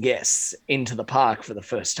welcoming guests into the park for the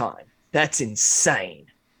first time. That's insane.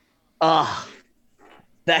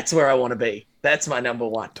 That's where I want to be. That's my number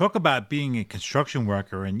one. Talk about being a construction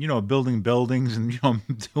worker and, building buildings and,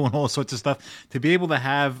 doing all sorts of stuff. To be able to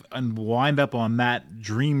have and wind up on that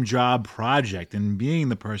dream job project and being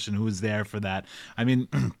the person who was there for that. I mean,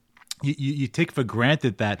 you take for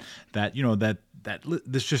granted that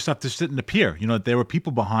this just stuff just didn't appear. There were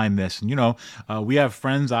people behind this. And, we have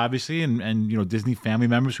friends, obviously, and Disney family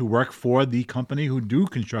members who work for the company who do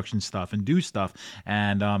construction stuff and do stuff.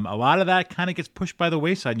 And a lot of that kind of gets pushed by the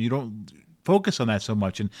wayside. And you don't focus on that so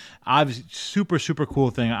much. And obviously, super, super cool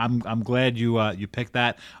thing. I'm glad you picked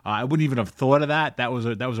that. I wouldn't even have thought of that. That was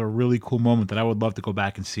a really cool moment that I would love to go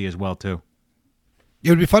back and see as well, too. It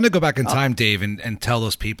would be fun to go back in time, Dave, and tell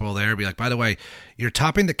those people there, be like, by the way, you're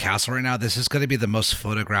topping the castle right now. This is going to be the most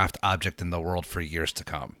photographed object in the world for years to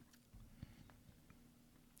come.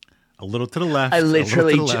 A little to the left. I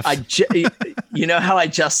literally, you know how I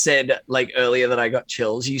just said like earlier that I got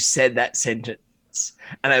chills? You said that sentence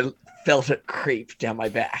and I felt it creep down my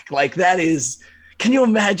back. Like, that is, can you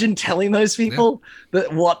imagine telling those people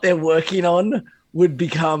that what they're working on would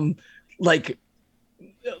become like,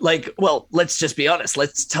 well, let's just be honest.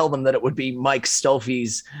 Let's tell them that it would be Mike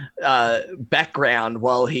Stolfi's background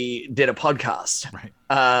while he did a podcast. Right.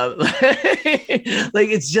 Like,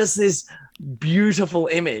 it's just this beautiful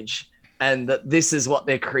image, and that this is what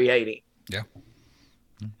they're creating. Yeah.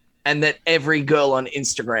 And that every girl on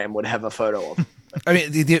Instagram would have a photo of. I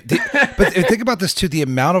mean, but think about this too: the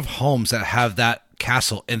amount of homes that have that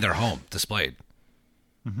castle in their home displayed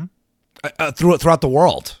throughout the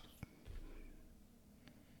world.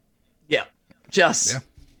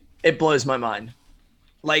 It blows my mind.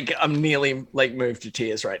 Like, I'm nearly like moved to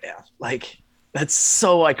tears right now. Like, that's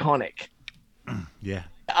so iconic. Yeah.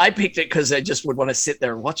 I picked it because I just would want to sit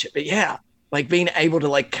there and watch it. But yeah, like being able to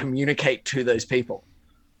like communicate to those people.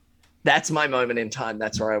 That's my moment in time.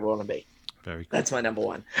 That's where I want to be. Very cool. That's my number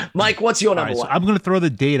one. Mike, what's your number one? So I'm going to throw the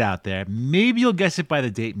date out there. Maybe you'll guess it by the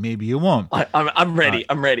date. Maybe you won't. I'm ready.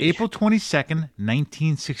 I'm ready. April 22nd,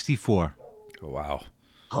 1964. Oh, wow.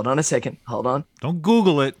 Hold on a second. Hold on. Don't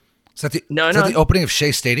Google it. Is that the opening of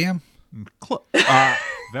Shea Stadium?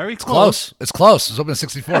 Very close. It's close. It's open in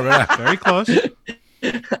 64. Right? Very close.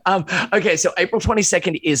 Okay, so April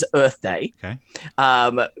 22nd is Earth Day,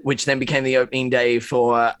 which then became the opening day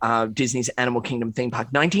for Disney's Animal Kingdom theme park.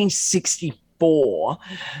 1964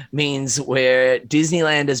 means where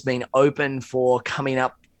Disneyland has been open for coming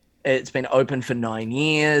up. It's been open for 9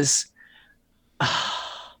 years.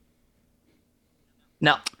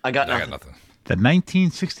 No, I got nothing. The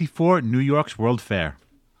 1964 New York's World Fair.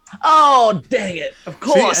 Oh, dang it. Of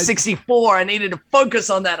course, 64. I needed to focus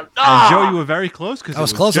on that. And Joe, you were very close because it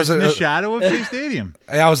was close. Just in the shadow of Shea Stadium.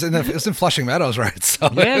 Yeah, it was in Flushing Meadows, right? So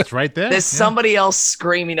yeah, it's right there. There's somebody else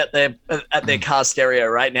screaming at their car stereo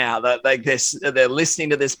right now. That like they're listening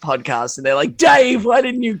to this podcast and they're like, Dave, why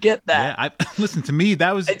didn't you get that? Yeah, listen to me.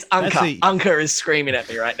 That was it's Anka. Anka is screaming at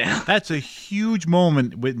me right now. That's a huge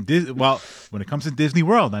moment when it comes to Disney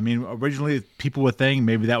World. I mean, originally people were thinking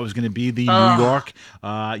maybe that was going to be the New York,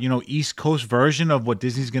 East Coast version of what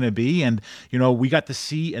Disney's going to be. And, we got to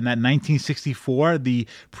see in that 1964, the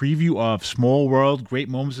preview of Small World, Great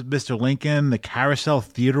Moments with Mr. Lincoln, the Carousel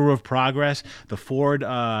Theater of Progress, the Ford,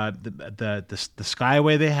 the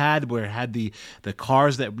Skyway they had, where it had the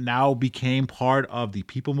cars that now became part of the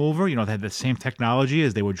People Mover. They had the same technology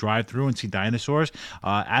as they would drive through and see dinosaurs.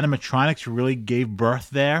 Animatronics really gave birth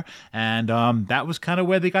there. And that was kind of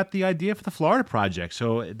where they got the idea for the Florida project.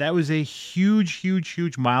 So that was a huge, huge,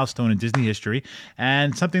 huge milestone in Disney history,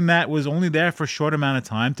 and something that was only there for a short amount of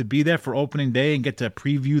time. To be there for opening day and get to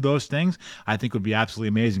preview those things, I think would be absolutely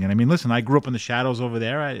amazing. And I mean, listen, I grew up in the shadows over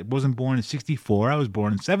there. I wasn't born in 64. I was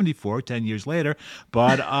born in 74, 10 years later.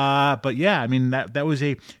 But yeah, I mean, that was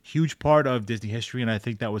a huge part of Disney history, and I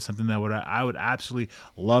think that was something that I would absolutely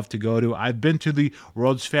love to go to. I've been to the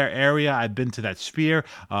World's Fair area. I've been to that Sphere.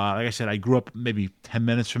 Like I said, I grew up maybe 10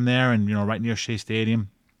 minutes from there, and right near Shea Stadium.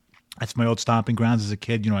 That's my old stomping grounds as a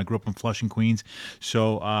kid. I grew up in Flushing, Queens.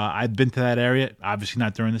 So I've been to that area, obviously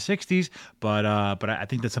not during the 60s, but I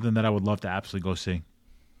think that's something that I would love to absolutely go see.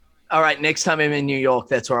 All right, next time I'm in New York,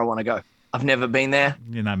 that's where I want to go. I've never been there.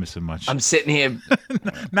 You're not missing much. I'm sitting here.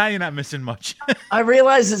 Now you're not missing much. I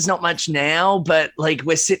realize there's not much now, but like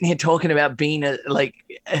we're sitting here talking about being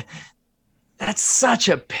that's such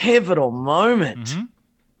a pivotal moment.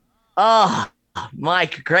 Mm-hmm.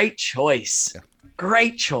 Mike, great choice.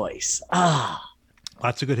 Great choice.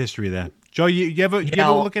 Lots of good history there. Joe, you ever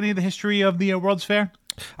look at any of the history of the World's Fair?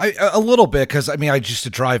 A little bit, because I used to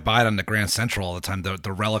drive by it on the Grand Central all the time.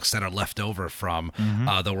 The relics that are left over from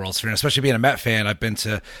the World's Fair, and especially being a Met fan, I've been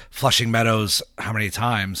to Flushing Meadows how many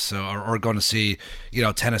times? So, or going to see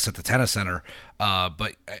tennis at the tennis center.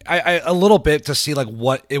 But I a little bit to see like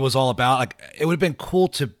what it was all about. Like it would have been cool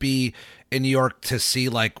to be in New York to see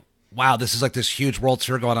like, wow, this is like this huge World's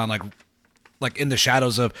Fair going on like in the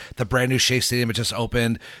shadows of the brand new Shea Stadium. It just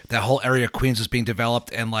opened. That whole area of Queens was being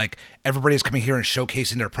developed, and like everybody's coming here and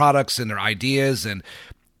showcasing their products and their ideas. And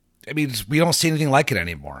I mean, we don't see anything like it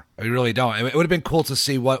anymore. We really don't. It would have been cool to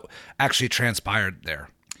see what actually transpired there.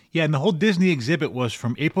 Yeah, and the whole Disney exhibit was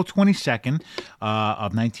from April 22nd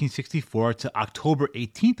of 1964 to October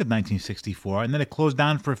 18th of 1964, and then it closed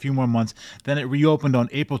down for a few more months. Then it reopened on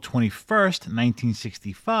April 21st,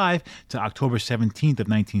 1965 to October 17th of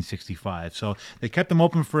 1965. So they kept them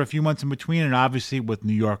open for a few months in between, and obviously with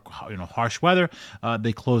New York, harsh weather,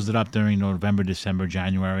 they closed it up during November, December,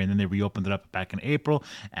 January, and then they reopened it up back in April.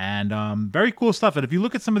 And very cool stuff. And if you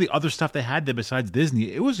look at some of the other stuff they had there besides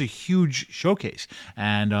Disney, it was a huge showcase.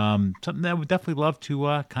 And something that I would definitely love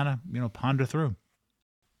to kind of ponder through.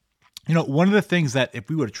 One of the things that if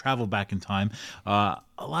we were to travel back in time, a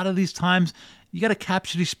lot of these times you got to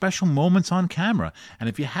capture these special moments on camera. And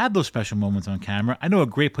if you had those special moments on camera, I know a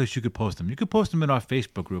great place you could post them. You could post them in our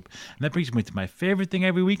Facebook group. And that brings me to my favorite thing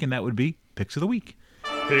every week, and that would be Picks of the Week.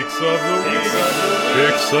 Picks of the week.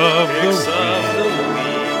 Picks of the week.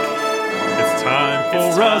 It's time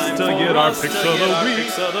for us to get our picks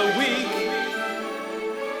of the week.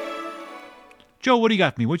 Joe, what do you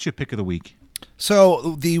got for me? What's your pick of the week?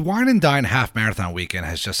 So the Wine and Dine Half Marathon weekend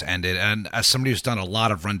has just ended, and as somebody who's done a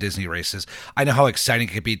lot of Run Disney races, I know how exciting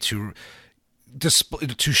it could be to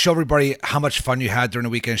show everybody how much fun you had during the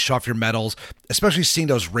weekend, show off your medals, especially seeing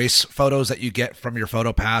those race photos that you get from your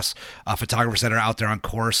PhotoPass photographers that are out there on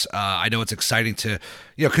course. I know it's exciting to,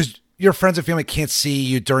 because your friends and family can't see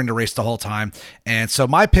you during the race the whole time. And so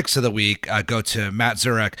my picks of the week go to Matt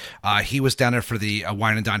Zurek. He was down there for the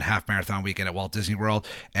Wine and Dine Half Marathon weekend at Walt Disney World.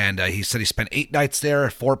 And he said he spent 8 nights there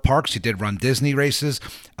at 4 parks. He did Run Disney races.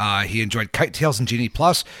 He enjoyed Kite Tails and Genie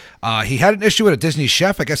Plus. He had an issue with a Disney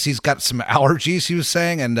chef. I guess he's got some allergies, he was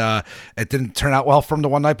saying, and it didn't turn out well for him the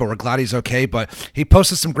one night, but we're glad he's okay. But he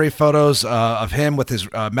posted some great photos of him with his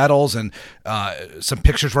medals and some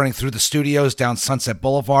pictures running through the studios down Sunset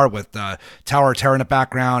Boulevard with Tower of Terror in the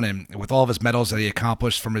background and with all of his medals that he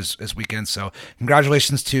accomplished from his weekend. So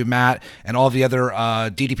congratulations to Matt and all the other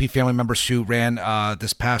DDP family members who ran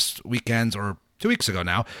this past weekend, or 2 weeks ago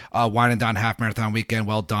now, Wine and Dine Half Marathon weekend.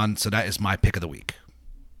 Well done. So that is my pick of the week.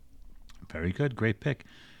 Very good. Great pick.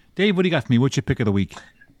 Dave, what do you got for me? What's your pick of the week?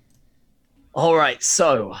 All right.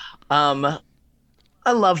 So I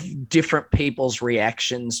love different people's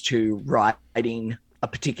reactions to riding a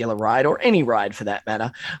particular ride, or any ride for that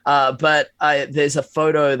matter. But there's a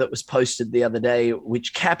photo that was posted the other day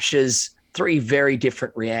which captures 3 very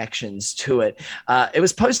different reactions to it. It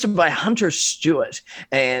was posted by Hunter Stewart,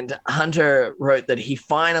 and Hunter wrote that he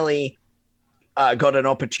finally got an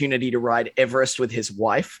opportunity to ride Everest with his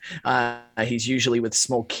wife. He's usually with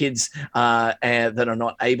small kids that are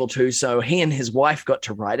not able to, so he and his wife got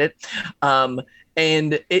to ride it.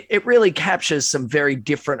 And it really captures some very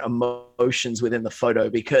different emotions within the photo,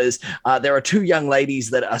 because there are 2 young ladies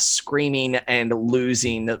that are screaming and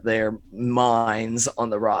losing their minds on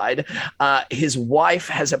the ride. His wife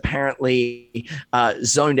has apparently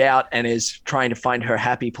zoned out and is trying to find her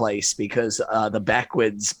happy place because the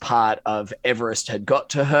backwards part of Everest had got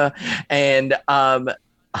to her. And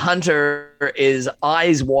Hunter is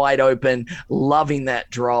eyes wide open, loving that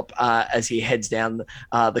drop as he heads down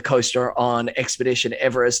the coaster on Expedition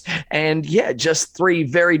Everest. And yeah, just 3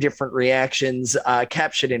 very different reactions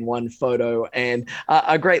captured in one photo, and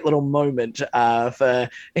a great little moment for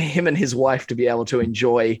him and his wife to be able to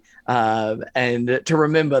enjoy and to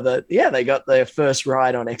remember that, yeah, they got their first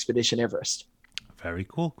ride on Expedition Everest. Very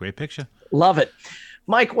cool. Great picture. Love it.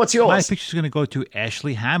 Mike, what's yours? My picture is going to go to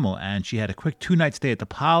Ashley Hamill, and she had a quick 2-night stay at the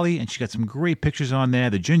Poly, and she got some great pictures on there.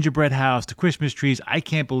 The gingerbread house, the Christmas trees. I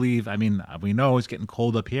can't believe, we know it's getting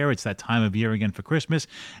cold up here. It's that time of year again for Christmas.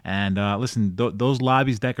 And listen, those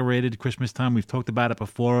lobbies decorated Christmas time. We've talked about it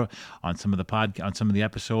before on some of the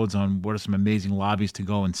episodes on what are some amazing lobbies to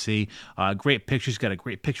go and see. Great pictures. Got a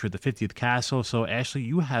great picture of the 50th Castle. So Ashley,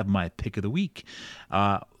 you have my pick of the week.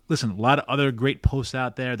 Listen, a lot of other great posts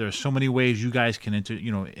out there. There are so many ways you guys can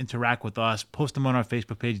interact with us. Post them on our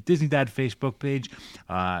Facebook page, Disney Dad Facebook page.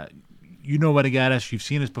 You know where to get us. You've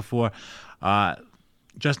seen us before.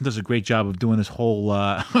 Justin does a great job of doing this whole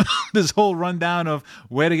this whole rundown of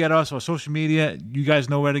where to get us or social media. You guys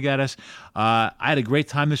know where to get us. I had a great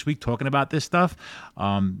time this week talking about this stuff.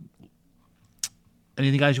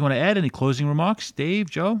 Anything guys you want to add? Any closing remarks? Dave,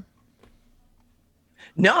 Joe?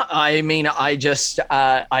 No, I mean,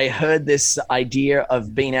 I heard this idea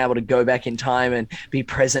of being able to go back in time and be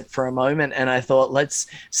present for a moment. And I thought, let's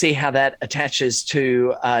see how that attaches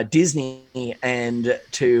to Disney and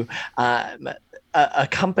to a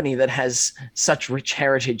company that has such rich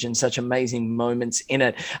heritage and such amazing moments in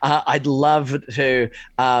it. I'd love to,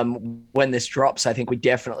 when this drops, I think we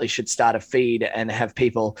definitely should start a feed and have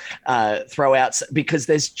people throw out, because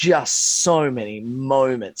there's just so many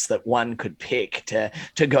moments that one could pick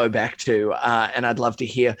to go back to. And I'd love to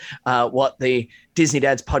hear what the Disney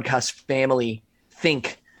Dads podcast family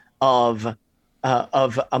think of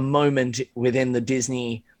a moment within the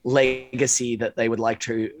Disney legacy that they would like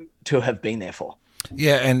to have been there for.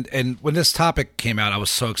 Yeah, and when this topic came out, I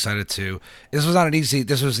was so excited too. This was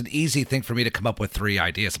an easy thing for me to come up with 3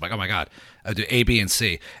 ideas. I'm like, oh my God, I do A, B, and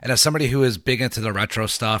C. And as somebody who is big into the retro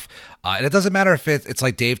stuff, and it doesn't matter if it's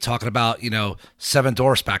like Dave talking about, Seven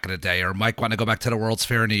Dwarfs back in the day, or Mike wanting to go back to the World's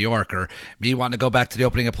Fair in New York, or me wanting to go back to the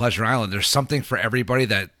opening of Pleasure Island. There's something for everybody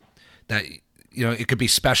that it could be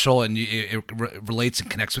special and it relates and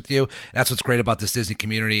connects with you. That's what's great about this Disney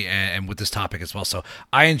community and with this topic as well. So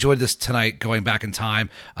I enjoyed this tonight, going back in time,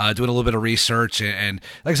 doing a little bit of research and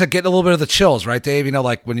like I said, getting a little bit of the chills, right, Dave?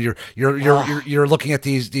 Like when you're looking at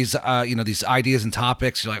these ideas and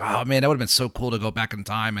topics, you're like, oh man, that would have been so cool to go back in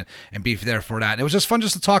time and be there for that. And it was just fun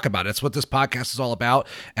just to talk about it. That's what this podcast is all about.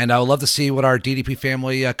 And I would love to see what our DDP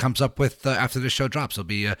family comes up with after this show drops. It'll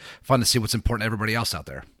be fun to see what's important to everybody else out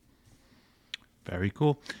there. Very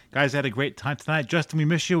cool. Guys, I had a great time tonight. Justin, we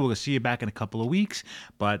miss you. We'll see you back in a couple of weeks.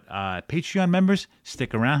 But Patreon members,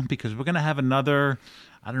 stick around because we're going to have another,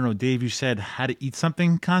 I don't know, Dave, you said how to eat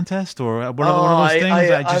something contest or one of those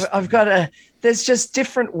things? I've got there's just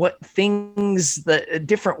different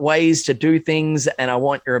different ways to do things, and I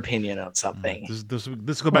want your opinion on something. This will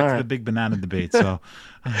go back to the big banana debate. So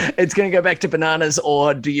it's going to go back to bananas,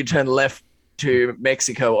 or do you turn left to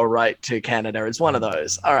Mexico or right to Canada? It's one of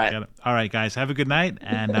those. All right. All right, guys. Have a good night,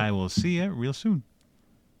 and I will see you real soon.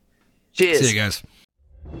 Cheers. See you guys.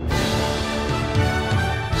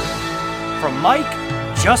 From Mike,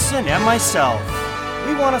 Justin, and myself,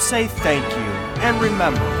 we want to say thank you. And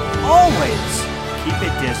remember, always keep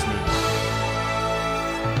it Disney.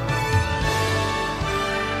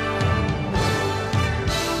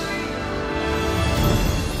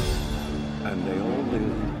 And they all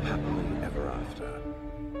live happily ever after.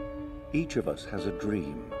 Each of us has a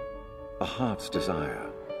dream, a heart's desire.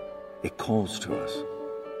 It calls to us.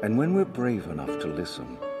 And when we're brave enough to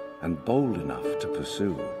listen and bold enough to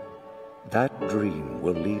pursue, that dream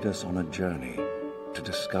will lead us on a journey to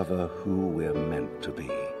discover who we're meant to be.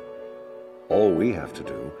 All we have to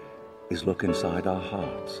do is look inside our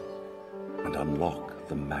hearts and unlock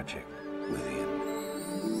the magic within.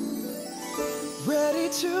 Ready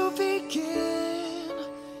to begin.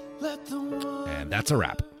 Let the one... And that's a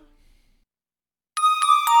wrap.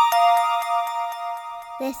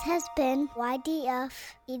 This has been YDF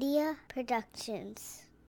Media Productions.